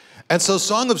 And so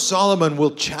Song of Solomon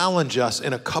will challenge us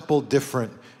in a couple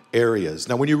different areas.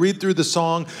 Now, when you read through the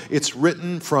song, it's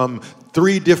written from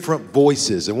 3 different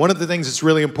voices. And one of the things that's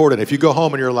really important, if you go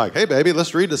home and you're like, hey, baby,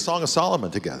 let's read the Song of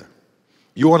Solomon together.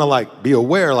 You want to be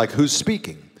aware, who's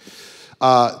speaking.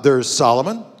 There's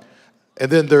Solomon,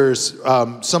 and then there's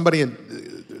somebody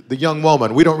the young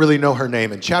woman. We don't really know her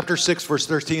name. In chapter 6, verse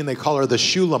 13, they call her the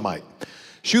Shulamite.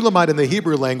 Shulamite in the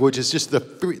Hebrew language is just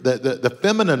the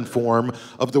feminine form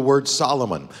of the word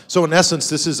Solomon. So in essence,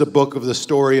 this is a book of the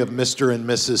story of Mr. and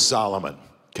Mrs. Solomon,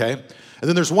 okay? And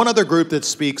then there's one other group that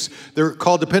speaks. They're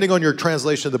called, depending on your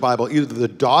translation of the Bible, either the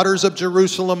daughters of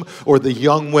Jerusalem or the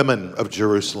young women of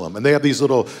Jerusalem. And they have these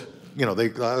little,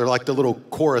 they're like the little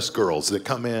chorus girls that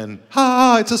come in,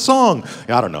 it's a song.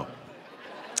 I don't know.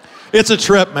 It's a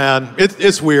trip, man.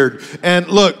 It's weird. And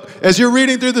look, as you're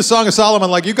reading through the Song of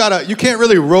Solomon, you can't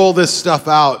really roll this stuff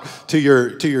out to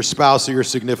your spouse or your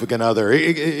significant other.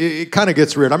 It kind of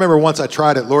gets weird. I remember once I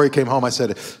tried it. Lori came home. I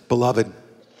said, beloved,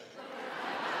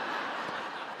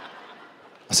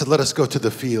 I said, let us go to the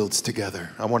fields together.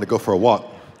 I want to go for a walk.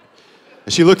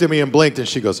 And she looked at me and blinked, and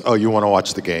she goes, oh, you want to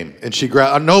watch the game? And she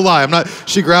grabbed, no lie,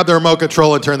 she grabbed the remote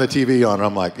control and turned the TV on. And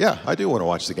I'm like, yeah, I do want to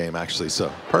watch the game, actually,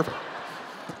 so perfect.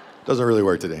 Doesn't really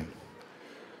work today.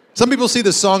 Some people see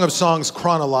the Song of Songs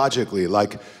chronologically,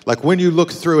 like when you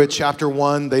look through it, chapter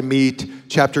 1, they meet.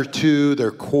 Chapter 2, they're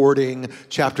courting.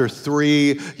 Chapter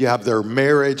 3, you have their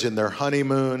marriage and their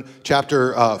honeymoon.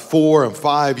 Chapter 4 and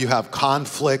 5, you have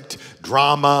conflict,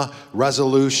 drama,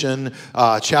 resolution.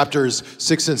 Chapters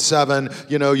 6 and 7,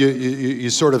 you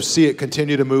sort of see it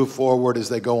continue to move forward as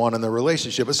they go on in their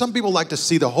relationship. But some people like to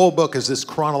see the whole book as this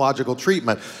chronological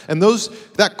treatment. And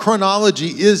that chronology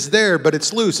is there, but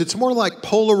it's loose. It's more like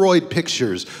Polaroid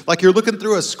pictures, like you're looking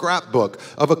through a scrapbook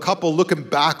of a couple looking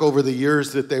back over the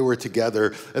years that they were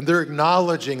together, and they're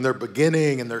acknowledging their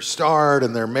beginning and their start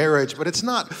and their marriage, but it's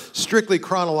not strictly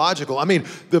chronological. I mean,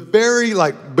 the very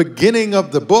beginning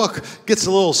of the book gets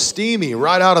a little steamy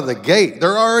right out of the gate.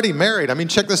 They're already married. I mean,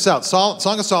 check this out. Song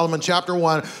of Solomon, chapter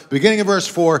 1, beginning of verse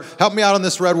 4. Help me out on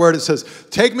this red word. It says,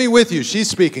 take me with you. She's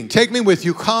speaking. Take me with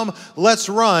you. Come, let's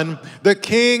run. The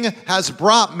king has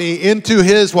brought me into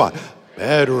his what?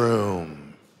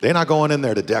 Bedroom. They're not going in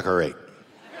there to decorate.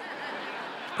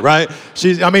 Right?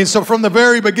 So from the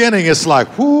very beginning, it's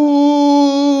like,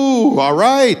 whoo, all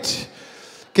right.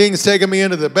 King's taking me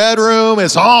into the bedroom.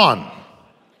 It's on.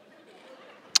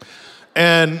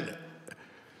 And,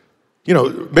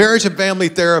 marriage and family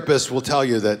therapists will tell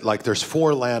you that, there's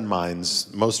 4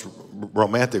 landmines most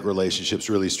romantic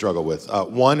relationships really struggle with.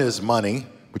 One is money,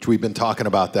 which we've been talking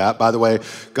about that. By the way,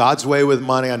 God's Way with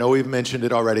Money, I know we've mentioned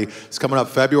it already. It's coming up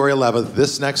February 11th,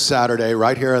 this next Saturday,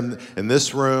 right here in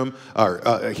this room,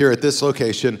 or here at this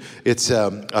location. It's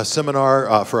a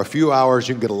seminar for a few hours.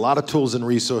 You can get a lot of tools and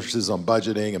resources on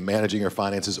budgeting and managing your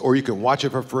finances, or you can watch it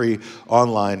for free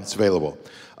online. It's available.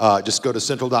 Just go to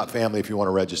central.family if you want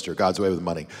to register, God's Way with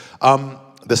Money.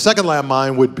 The second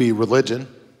landmine would be religion.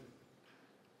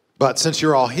 But since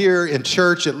you're all here in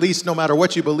church, at least no matter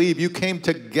what you believe, you came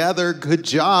together. Good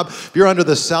job. If you're under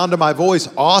the sound of my voice,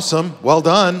 awesome. Well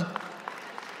done.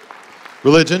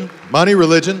 Religion, money,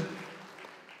 religion,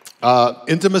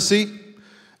 intimacy,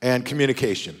 and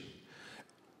communication.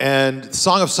 And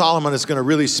Song of Solomon is going to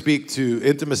really speak to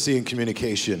intimacy and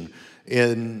communication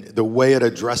in the way it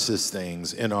addresses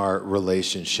things in our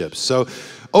relationships. So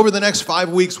over the next 5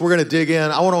 weeks, we're going to dig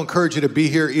in. I want to encourage you to be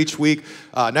here each week.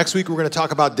 Next week, we're going to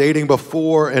talk about dating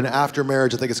before and after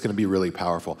marriage. I think it's going to be really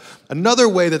powerful. Another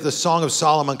way that the Song of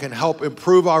Solomon can help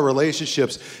improve our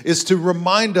relationships is to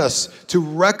remind us to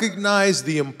recognize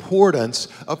the importance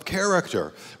of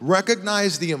character.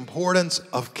 Recognize the importance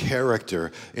of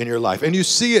character in your life. And you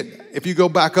see it if you go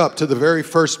back up to the very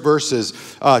first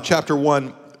verses, chapter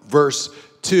 1, verse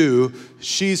 2,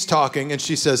 she's talking and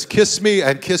she says, kiss me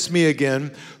and kiss me again,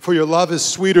 for your love is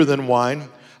sweeter than wine.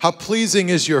 How pleasing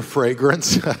is your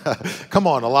fragrance. Come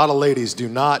on, a lot of ladies do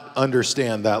not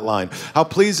understand that line. How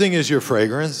pleasing is your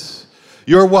fragrance?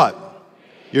 Your what?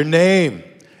 Your name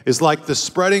is like the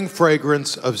spreading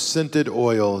fragrance of scented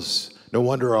oils. No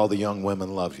wonder all the young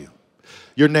women love you.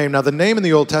 Your name. Now, the name in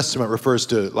the Old Testament refers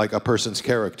to a person's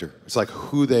character. It's like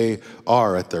who they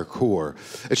are at their core.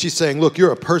 And she's saying, look,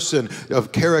 you're a person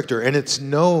of character, and it's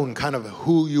known kind of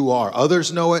who you are.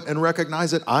 Others know it and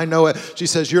recognize it. I know it. She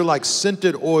says, you're like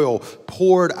scented oil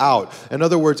poured out. In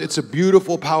other words, it's a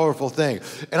beautiful, powerful thing.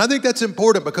 And I think that's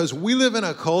important because we live in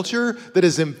a culture that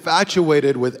is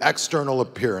infatuated with external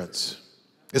appearance.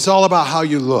 It's all about how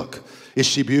you look. Is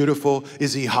she beautiful?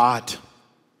 Is he hot?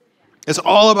 It's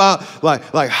all about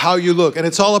like how you look, and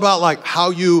it's all about how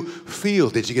you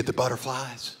feel. Did you get the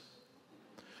butterflies?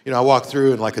 You know, I walk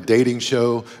through in like a dating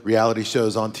show, reality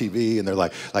shows on TV, and they're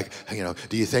like, you know,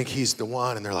 do you think he's the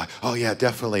one? And they're like, oh yeah,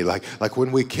 definitely. Like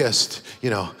when we kissed,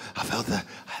 you know, I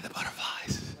had the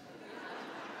butterflies.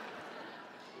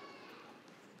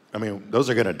 I mean, those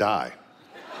are gonna die.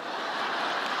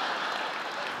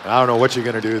 I don't know what you're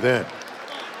gonna do then.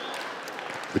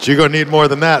 But you're gonna need more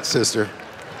than that, sister.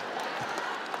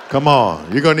 Come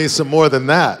on, you're gonna need some more than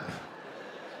that.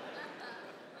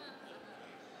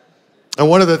 And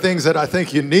one of the things that I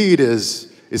think you need is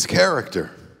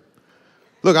character.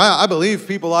 Look, I believe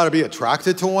people ought to be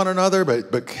attracted to one another,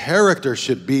 but character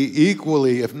should be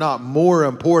equally, if not more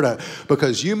important,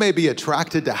 because you may be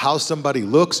attracted to how somebody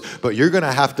looks, but you're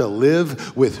gonna have to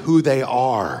live with who they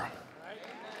are.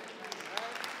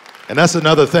 And that's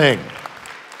another thing.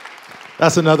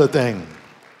 That's another thing.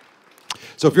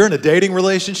 So if you're in a dating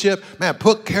relationship, man,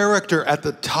 put character at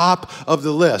the top of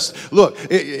the list. Look,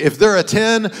 if they're a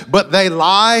 10, but they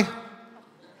lie,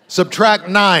 subtract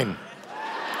 9.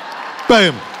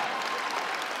 Boom.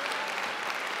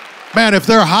 Man, if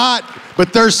they're hot,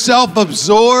 but they're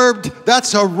self-absorbed,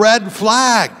 that's a red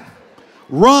flag.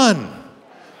 Run.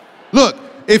 Look,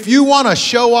 if you want to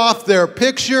show off their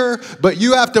picture, but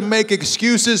you have to make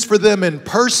excuses for them in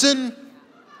person,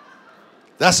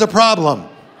 that's a problem.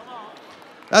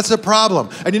 That's a problem.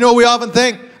 And you know what we often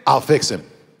think? I'll fix him.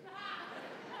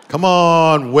 Come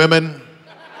on, women.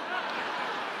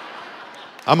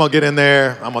 I'm going to get in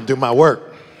there. I'm going to do my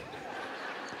work.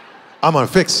 I'm going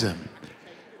to fix him.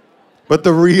 But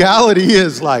the reality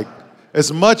is, like,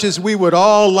 as much as we would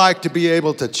all like to be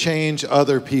able to change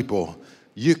other people,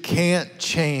 you can't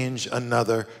change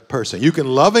another person. You can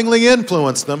lovingly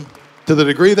influence them to the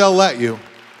degree they'll let you.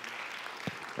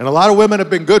 And a lot of women have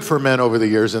been good for men over the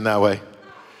years in that way.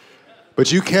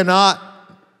 But you cannot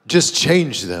just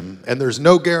change them, and there's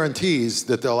no guarantees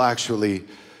that they'll actually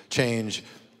change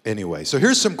anyway. So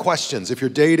here's some questions. If you're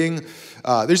dating,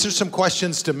 these are some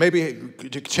questions to maybe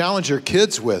to challenge your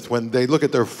kids with when they look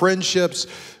at their friendships,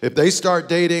 if they start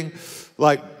dating,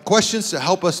 like questions to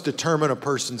help us determine a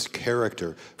person's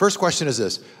character. First question is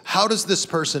this: how does this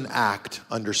person act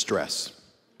under stress?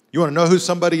 You want to know who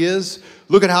somebody is?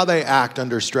 Look at how they act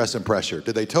under stress and pressure.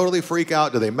 Do they totally freak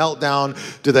out? Do they melt down?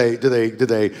 Do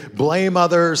they blame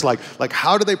others? Like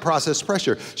how do they process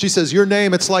pressure? She says, your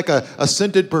name, it's like a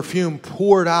scented perfume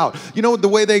poured out. You know, the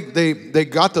way they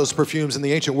got those perfumes in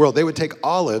the ancient world, they would take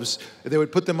olives, and they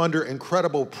would put them under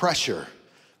incredible pressure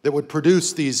that would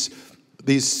produce these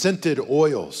scented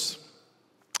oils.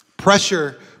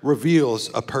 Pressure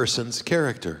reveals a person's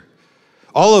character.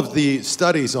 All of the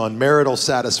studies on marital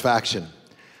satisfaction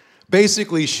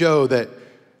basically show that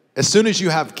as soon as you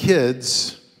have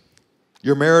kids,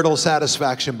 your marital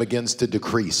satisfaction begins to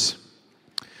decrease.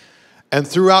 And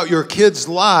throughout your kids'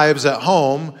 lives at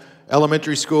home,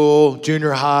 elementary school,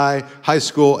 junior high, high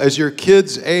school, as your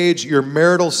kids age, your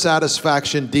marital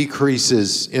satisfaction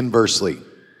decreases inversely.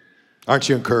 Aren't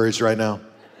you encouraged right now?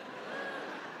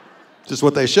 Just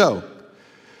what they show.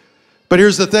 But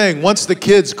here's the thing, once the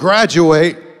kids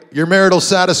graduate, your marital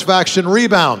satisfaction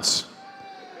rebounds.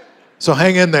 So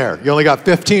hang in there. You only got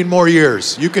 15 more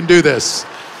years. You can do this.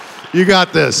 You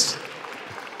got this.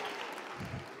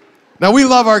 Now, we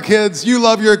love our kids. You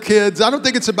love your kids. I don't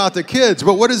think it's about the kids,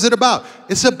 but what is it about?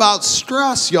 It's about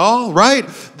stress, y'all, right?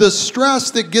 The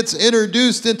stress that gets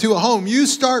introduced into a home. You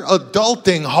start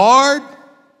adulting hard,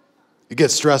 it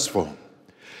gets stressful.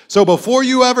 So before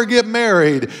you ever get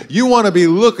married, you want to be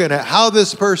looking at how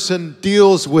this person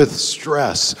deals with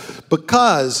stress.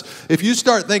 Because if you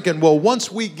start thinking, well, once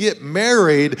we get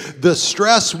married, the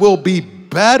stress will be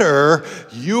better,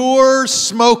 you're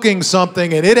smoking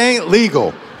something and it ain't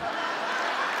legal.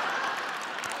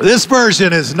 This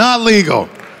version is not legal.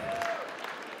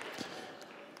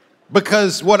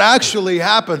 Because what actually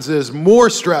happens is more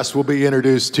stress will be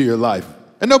introduced to your life.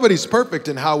 And nobody's perfect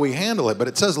in how we handle it, but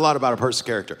it says a lot about a person's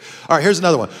character. All right, here's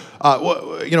another one.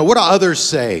 What do others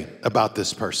say about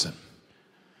this person?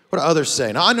 What do others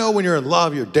say? Now, I know when you're in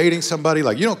love, you're dating somebody,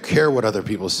 like you don't care what other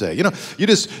people say.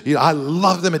 I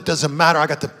love them, it doesn't matter. I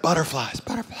got the butterflies.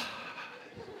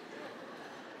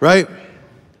 Right?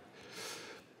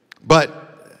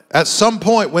 But at some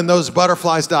point when those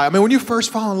butterflies die, I mean, when you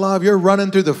first fall in love, you're running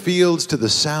through the fields to the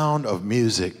sound of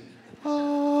music.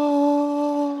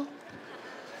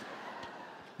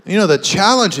 You know, the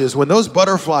challenge is when those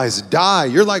butterflies die,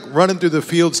 you're like running through the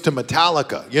fields to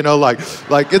Metallica. You know, like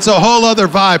it's a whole other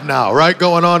vibe now, right,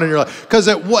 going on in your life. Because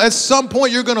at some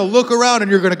point you're going to look around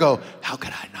and you're going to go, how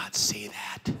could I not see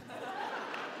that?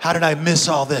 How did I miss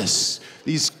all this?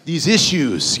 These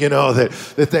issues, you know, that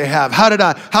they have.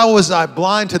 How was I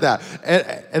blind to that?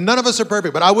 And none of us are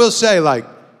perfect. But I will say, like,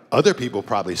 Other people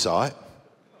probably saw it.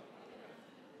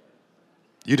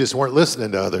 You just weren't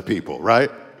listening to other people,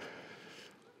 right?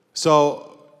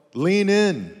 So lean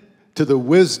in to the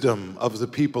wisdom of the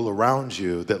people around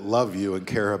you that love you and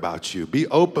care about you. Be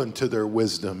open to their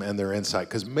wisdom and their insight,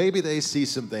 because maybe they see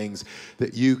some things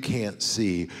that you can't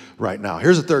see right now.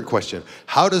 Here's a third question.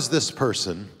 How does this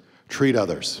person treat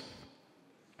others?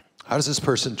 How does this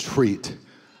person treat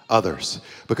others?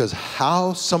 Because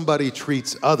how somebody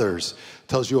treats others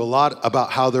tells you a lot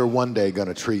about how they're one day going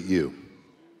to treat you.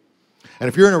 And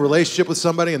if you're in a relationship with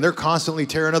somebody and they're constantly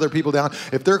tearing other people down,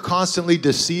 if they're constantly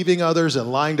deceiving others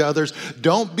and lying to others,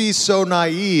 don't be so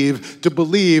naive to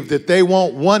believe that they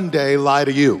won't one day lie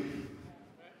to you.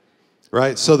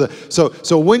 Right? So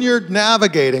when you're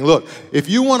navigating, look, if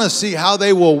you want to see how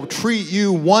they will treat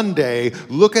you one day,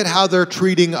 look at how they're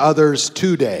treating others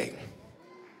today.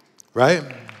 Right?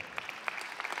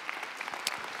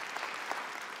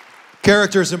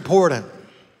 Character is important.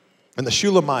 And the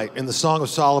Shulamite in the Song of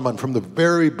Solomon from the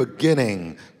very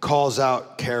beginning calls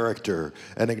out character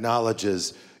and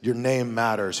acknowledges your name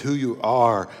matters, who you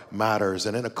are matters.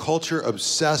 And in a culture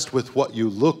obsessed with what you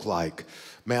look like,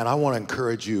 man, I want to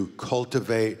encourage you,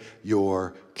 cultivate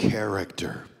your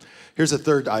character. Here's a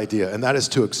third idea, and that is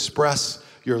to express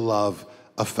your love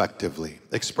effectively.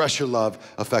 Express your love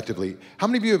effectively. How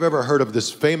many of you have ever heard of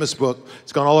this famous book?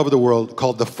 It's gone all over the world,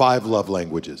 called The 5 Love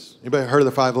Languages. Anybody heard of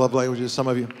The 5 Love Languages? Some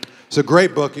of you? It's a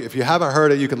great book. If you haven't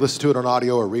heard it, you can listen to it on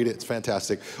audio or read it. It's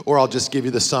fantastic. Or I'll just give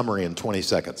you the summary in 20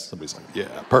 seconds. Somebody's like, yeah,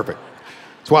 perfect.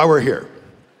 That's why we're here.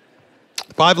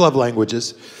 5 Love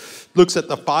Languages looks at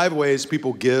the 5 ways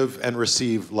people give and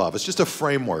receive love. It's just a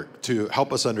framework to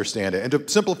help us understand it. And to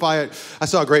simplify it, I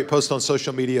saw a great post on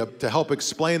social media to help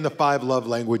explain the 5 love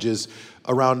languages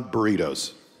around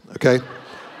burritos, okay?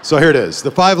 So here it is.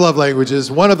 The 5 love languages.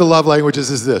 One of the love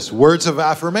languages is this, words of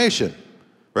affirmation,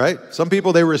 right? Some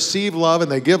people, they receive love and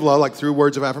they give love like through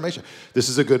words of affirmation. This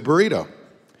is a good burrito.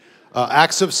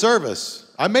 Acts of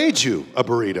service. I made you a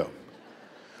burrito.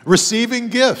 Receiving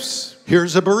gifts.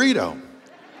 Here's a burrito.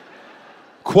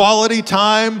 Quality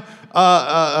time,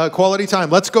 quality time.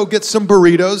 Let's go get some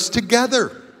burritos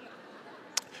together.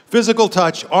 Physical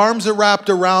touch, arms wrapped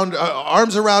around,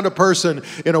 arms around a person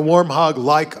in a warm hug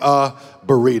like a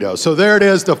burrito. So there it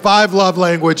is, the 5 love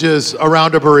languages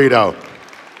around a burrito.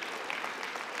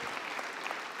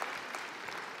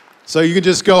 So you can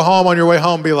just go home on your way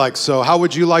home and be like, so how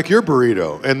would you like your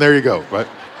burrito? And there you go, right?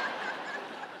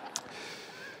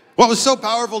 What was so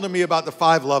powerful to me about the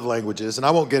 5 love languages, and I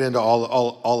won't get into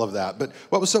all of that, but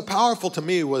what was so powerful to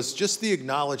me was just the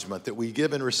acknowledgement that we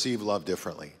give and receive love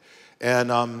differently.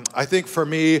 And I think for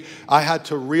me, I had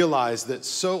to realize that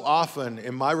so often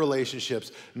in my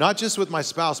relationships, not just with my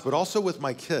spouse, but also with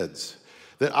my kids,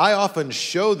 that I often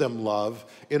show them love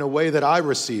in a way that I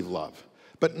receive love,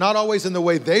 but not always in the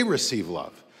way they receive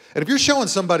love. And if you're showing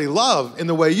somebody love in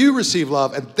the way you receive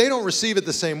love and they don't receive it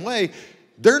the same way,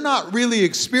 they're not really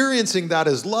experiencing that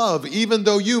as love, even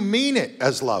though you mean it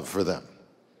as love for them.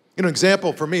 You know,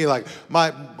 example for me, like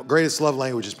my greatest love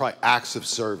language is probably acts of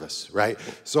service, right?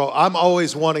 So I'm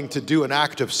always wanting to do an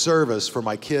act of service for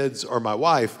my kids or my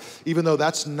wife, even though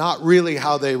that's not really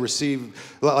how they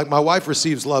receive. Like my wife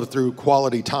receives love through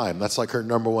quality time. That's like her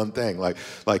number one thing. Like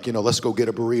you know, let's go get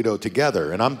a burrito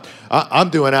together. And I'm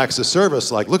doing acts of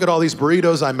service. Like, look at all these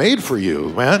burritos I made for you,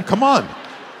 man. Come on.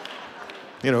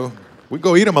 You know, we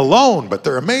go eat them alone, but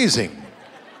they're amazing.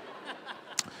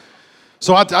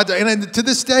 So and to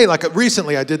this day, like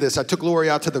recently I did this. I took Lori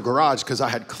out to the garage because I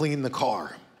had cleaned the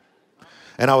car.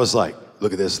 And I was like,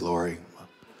 look at this, Lori.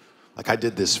 Like I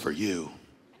did this for you.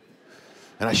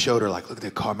 And I showed her like, look at the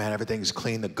car, man, everything's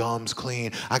clean, the gum's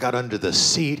clean. I got under the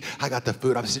seat, I got the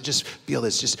food. I said, just feel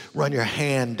this, just run your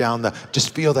hand down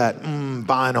just feel that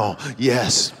vinyl,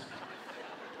 yes.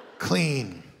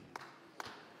 Clean.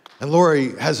 And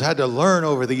Lori has had to learn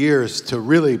over the years to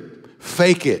really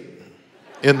fake it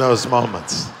in those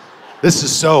moments. This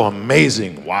is so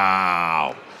amazing.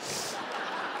 Wow.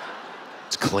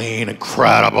 It's clean,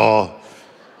 incredible.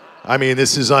 I mean,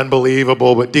 this is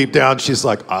unbelievable, but deep down she's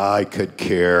like, I could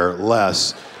care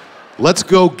less. Let's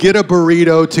go get a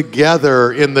burrito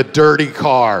together in the dirty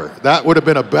car. That would have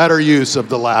been a better use of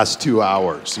the last 2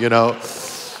 hours, you know?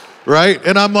 Right?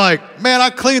 And I'm like, man, I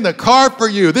cleaned the car for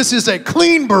you. This is a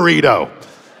clean burrito.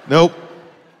 Nope.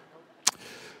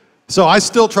 So I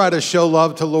still try to show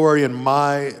love to Lori in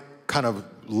my kind of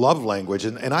love language.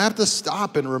 And I have to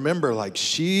stop and remember, like,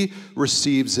 she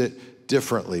receives it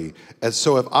differently. And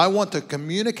so if I want to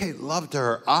communicate love to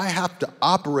her, I have to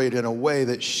operate in a way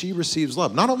that she receives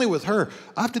love. Not only with her,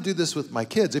 I have to do this with my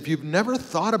kids. If you've never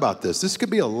thought about this could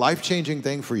be a life-changing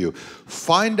thing for you.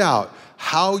 Find out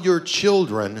how your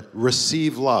children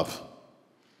receive love.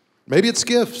 Maybe it's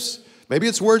gifts. Maybe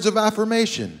it's words of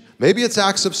affirmation. Maybe it's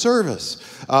acts of service.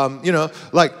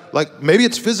 Like maybe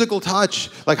it's physical touch.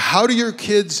 Like, how do your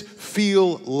kids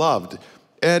feel loved?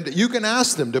 And you can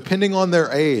ask them, depending on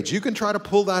their age. You can try to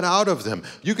pull that out of them.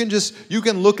 You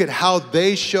can look at how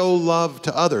they show love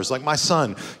to others. Like my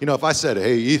son, if I said,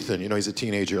 hey, Ethan, he's a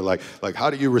teenager, like how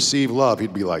do you receive love?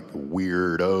 He'd be like,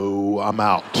 weirdo, I'm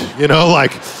out.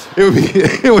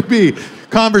 It would be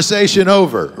conversation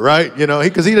over, right?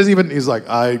 Because he doesn't even, he's like,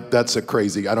 that's a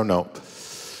crazy, I don't know.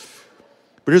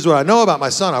 But here's what I know about my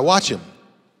son. I watch him.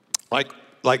 Like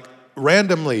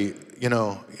randomly,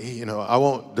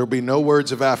 there'll be no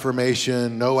words of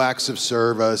affirmation, no acts of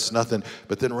service, nothing.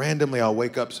 But then randomly I'll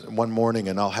wake up one morning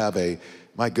and I'll have a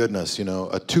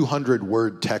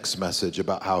 200-word text message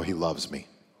about how he loves me.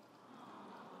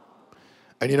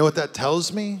 And you know what that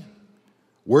tells me?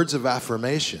 Words of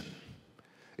affirmation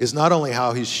is not only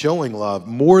how he's showing love,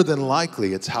 more than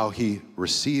likely it's how he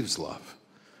receives love.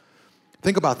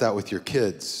 Think about that with your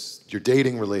kids, your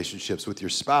dating relationships, with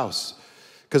your spouse.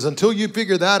 Because until you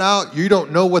figure that out, you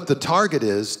don't know what the target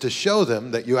is to show them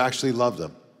that you actually love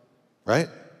them, right?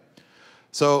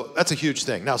 So that's a huge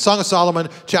thing. Now, Song of Solomon,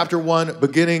 chapter 1,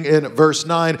 beginning in verse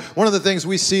 9. One of the things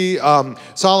we see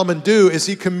Solomon do is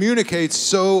he communicates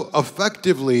so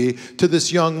effectively to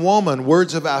this young woman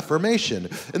words of affirmation.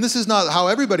 And this is not how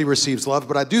everybody receives love,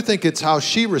 but I do think it's how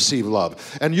she received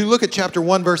love. And you look at chapter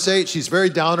 1, verse 8, she's very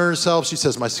down on herself. She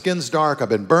says, my skin's dark. I've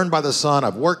been burned by the sun.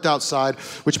 I've worked outside,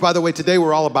 which, by the way, today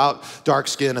we're all about dark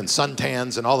skin and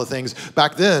suntans and all the things.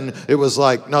 Back then, it was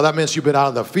like, no, that means you've been out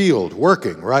in the field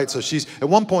working, right? So at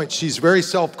one point, she's very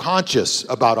self-conscious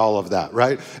about all of that,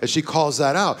 right? And she calls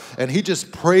that out. And he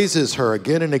just praises her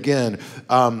again and again.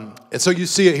 And so you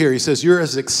see it here. He says, you're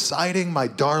as exciting, my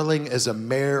darling, as a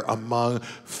mare among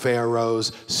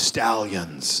Pharaoh's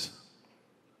stallions.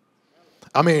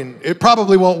 I mean, it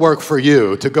probably won't work for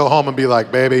you to go home and be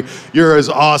like, baby, you're as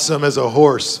awesome as a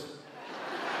horse.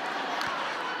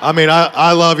 I mean,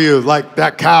 I love you like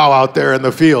that cow out there in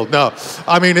the field. No,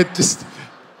 I mean,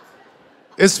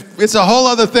 it's a whole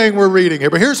other thing we're reading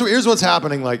here. But here's what's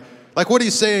happening. Like what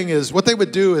he's saying is, what they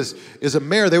would do is a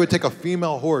mare, they would take a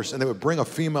female horse and they would bring a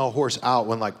female horse out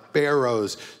when like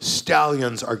Pharaoh's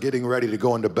stallions are getting ready to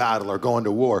go into battle or go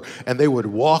into war. And they would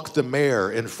walk the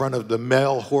mare in front of the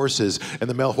male horses. And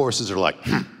the male horses are like,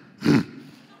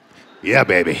 yeah,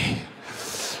 baby.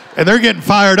 And they're getting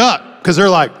fired up. Because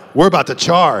they're like, we're about to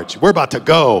charge. We're about to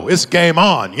go. It's game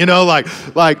on.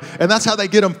 And that's how they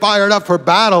get them fired up for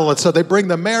battle. And so they bring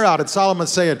the mare out. And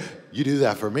Solomon's saying, you do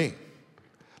that for me.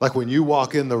 Like when you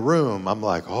walk in the room, I'm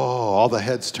like, oh, all the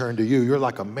heads turn to you. You're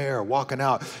like a mare walking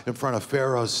out in front of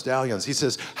Pharaoh's stallions. He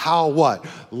says, how what?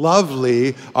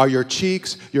 Lovely are your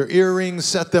cheeks, your earrings,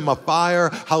 set them afire.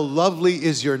 How lovely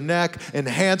is your neck,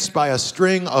 enhanced by a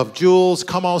string of jewels.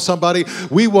 Come on, somebody.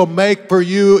 We will make for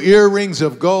you earrings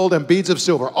of gold and beads of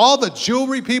silver. All the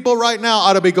jewelry people right now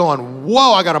ought to be going,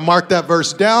 whoa, I got to mark that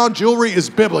verse down. Jewelry is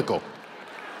biblical.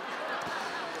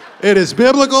 It is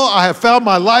biblical. I have found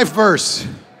my life verse.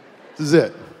 This is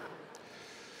it.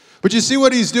 But you see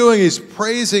what he's doing? He's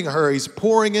praising her. He's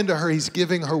pouring into her. He's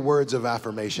giving her words of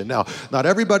affirmation. Now, not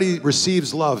everybody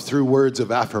receives love through words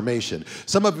of affirmation.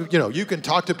 Some of you can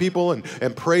talk to people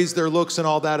and praise their looks and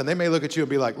all that, and they may look at you and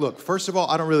be like, look, first of all,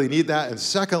 I don't really need that. And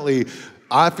secondly,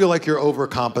 I feel like you're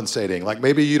overcompensating. Like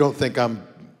maybe you don't think I'm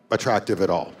attractive at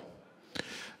all.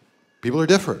 People are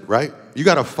different, right? You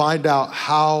got to find out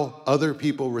how other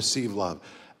people receive love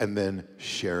and then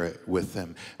share it with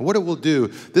them. And what it will do,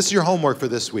 this is your homework for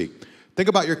this week. Think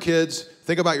about your kids,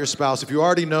 think about your spouse. If you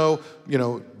already know,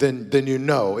 then you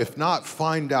know. If not,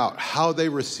 find out how they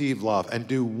receive love and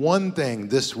do one thing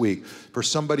this week for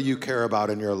somebody you care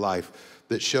about in your life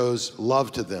that shows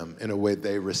love to them in a way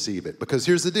they receive it. Because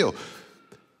here's the deal.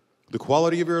 The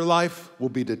quality of your life will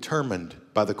be determined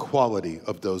by the quality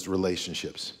of those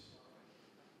relationships.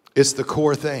 It's the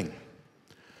core thing.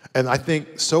 And I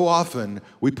think so often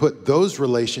we put those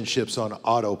relationships on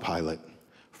autopilot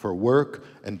for work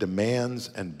and demands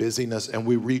and busyness, and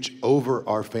we reach over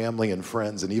our family and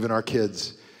friends and even our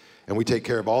kids, and we take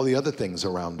care of all the other things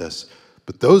around us.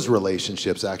 But those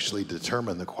relationships actually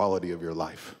determine the quality of your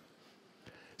life.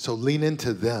 So lean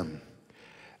into them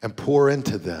and pour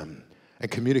into them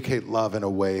and communicate love in a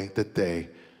way that they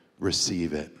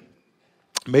receive it.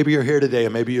 Maybe you're here today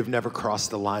and maybe you've never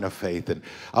crossed the line of faith. And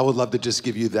I would love to just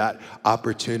give you that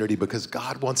opportunity because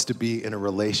God wants to be in a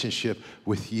relationship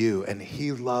with you and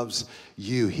he loves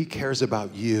you. He cares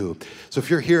about you. So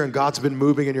if you're here and God's been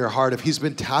moving in your heart, if he's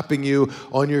been tapping you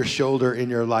on your shoulder in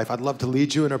your life, I'd love to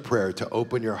lead you in a prayer to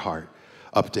open your heart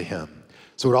up to him.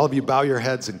 So would all of you bow your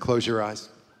heads and close your eyes?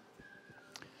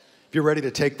 If you're ready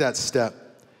to take that step,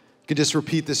 you can just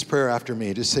repeat this prayer after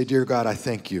me. Just say, "Dear God, I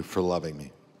thank you for loving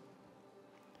me.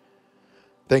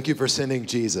 Thank you for sending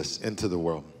Jesus into the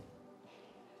world.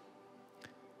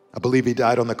 I believe he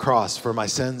died on the cross for my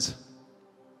sins.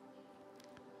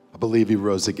 I believe he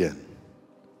rose again.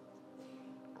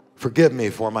 Forgive me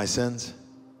for my sins.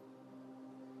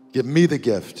 Give me the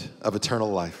gift of eternal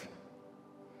life.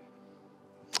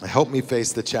 Help me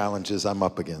face the challenges I'm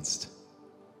up against.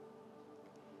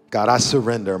 God, I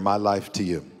surrender my life to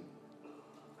you.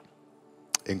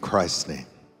 In Christ's name."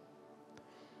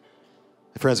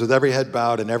 Friends, with every head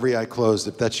bowed and every eye closed,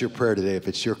 if that's your prayer today, if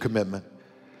it's your commitment,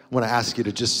 I want to ask you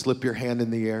to just slip your hand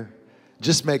in the air.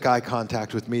 Just make eye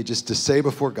contact with me, just to say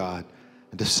before God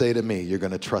and to say to me, you're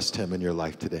going to trust him in your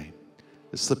life today.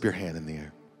 Just slip your hand in the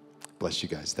air. Bless you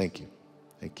guys. Thank you.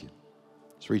 Thank you.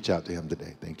 Just reach out to him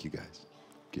today. Thank you, guys.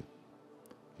 Thank you.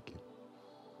 Thank you.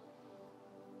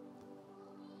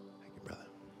 Thank you, brother.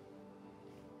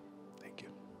 Thank you.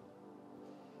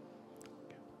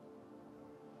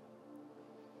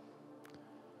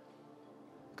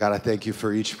 God, I thank you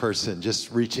for each person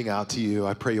just reaching out to you.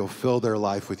 I pray you'll fill their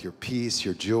life with your peace,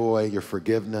 your joy, your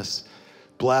forgiveness.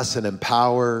 Bless and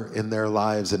empower in their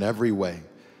lives in every way.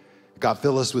 God,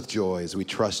 fill us with joy as we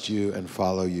trust you and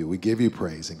follow you. We give you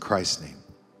praise in Christ's name.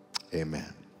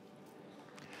 Amen.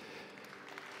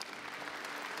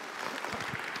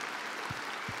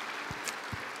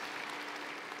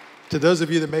 To those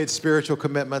of you that made spiritual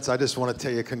commitments, I just want to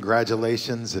tell you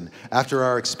congratulations. And after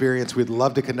our experience, we'd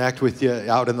love to connect with you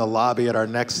out in the lobby at our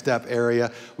Next Step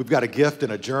area. We've got a gift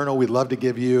and a journal we'd love to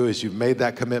give you as you've made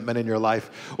that commitment in your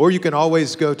life. Or you can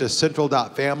always go to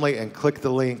central.family and click the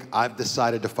link, "I've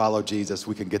decided to follow Jesus."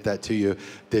 We can get that to you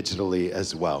digitally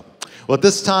as well. Well, at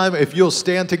this time, if you'll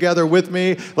stand together with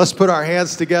me, let's put our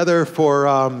hands together for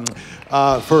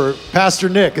Pastor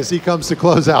Nick as he comes to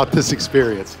close out this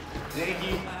experience.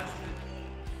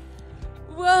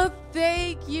 Well,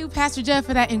 thank you, Pastor Jud,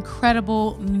 for that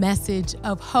incredible message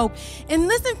of hope. And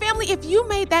listen, family, if you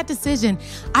made that decision,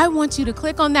 I want you to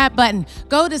click on that button.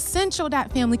 Go to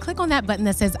central.family, click on that button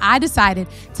that says, "I decided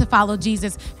to follow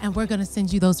Jesus," and we're going to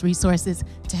send you those resources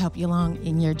to help you along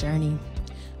in your journey.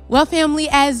 Well, family,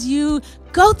 as you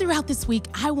go throughout this week,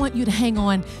 I want you to hang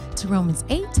on to Romans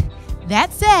 8.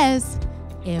 That says,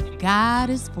 if God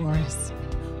is for us,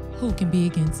 who can be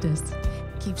against us?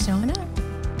 Keep showing up.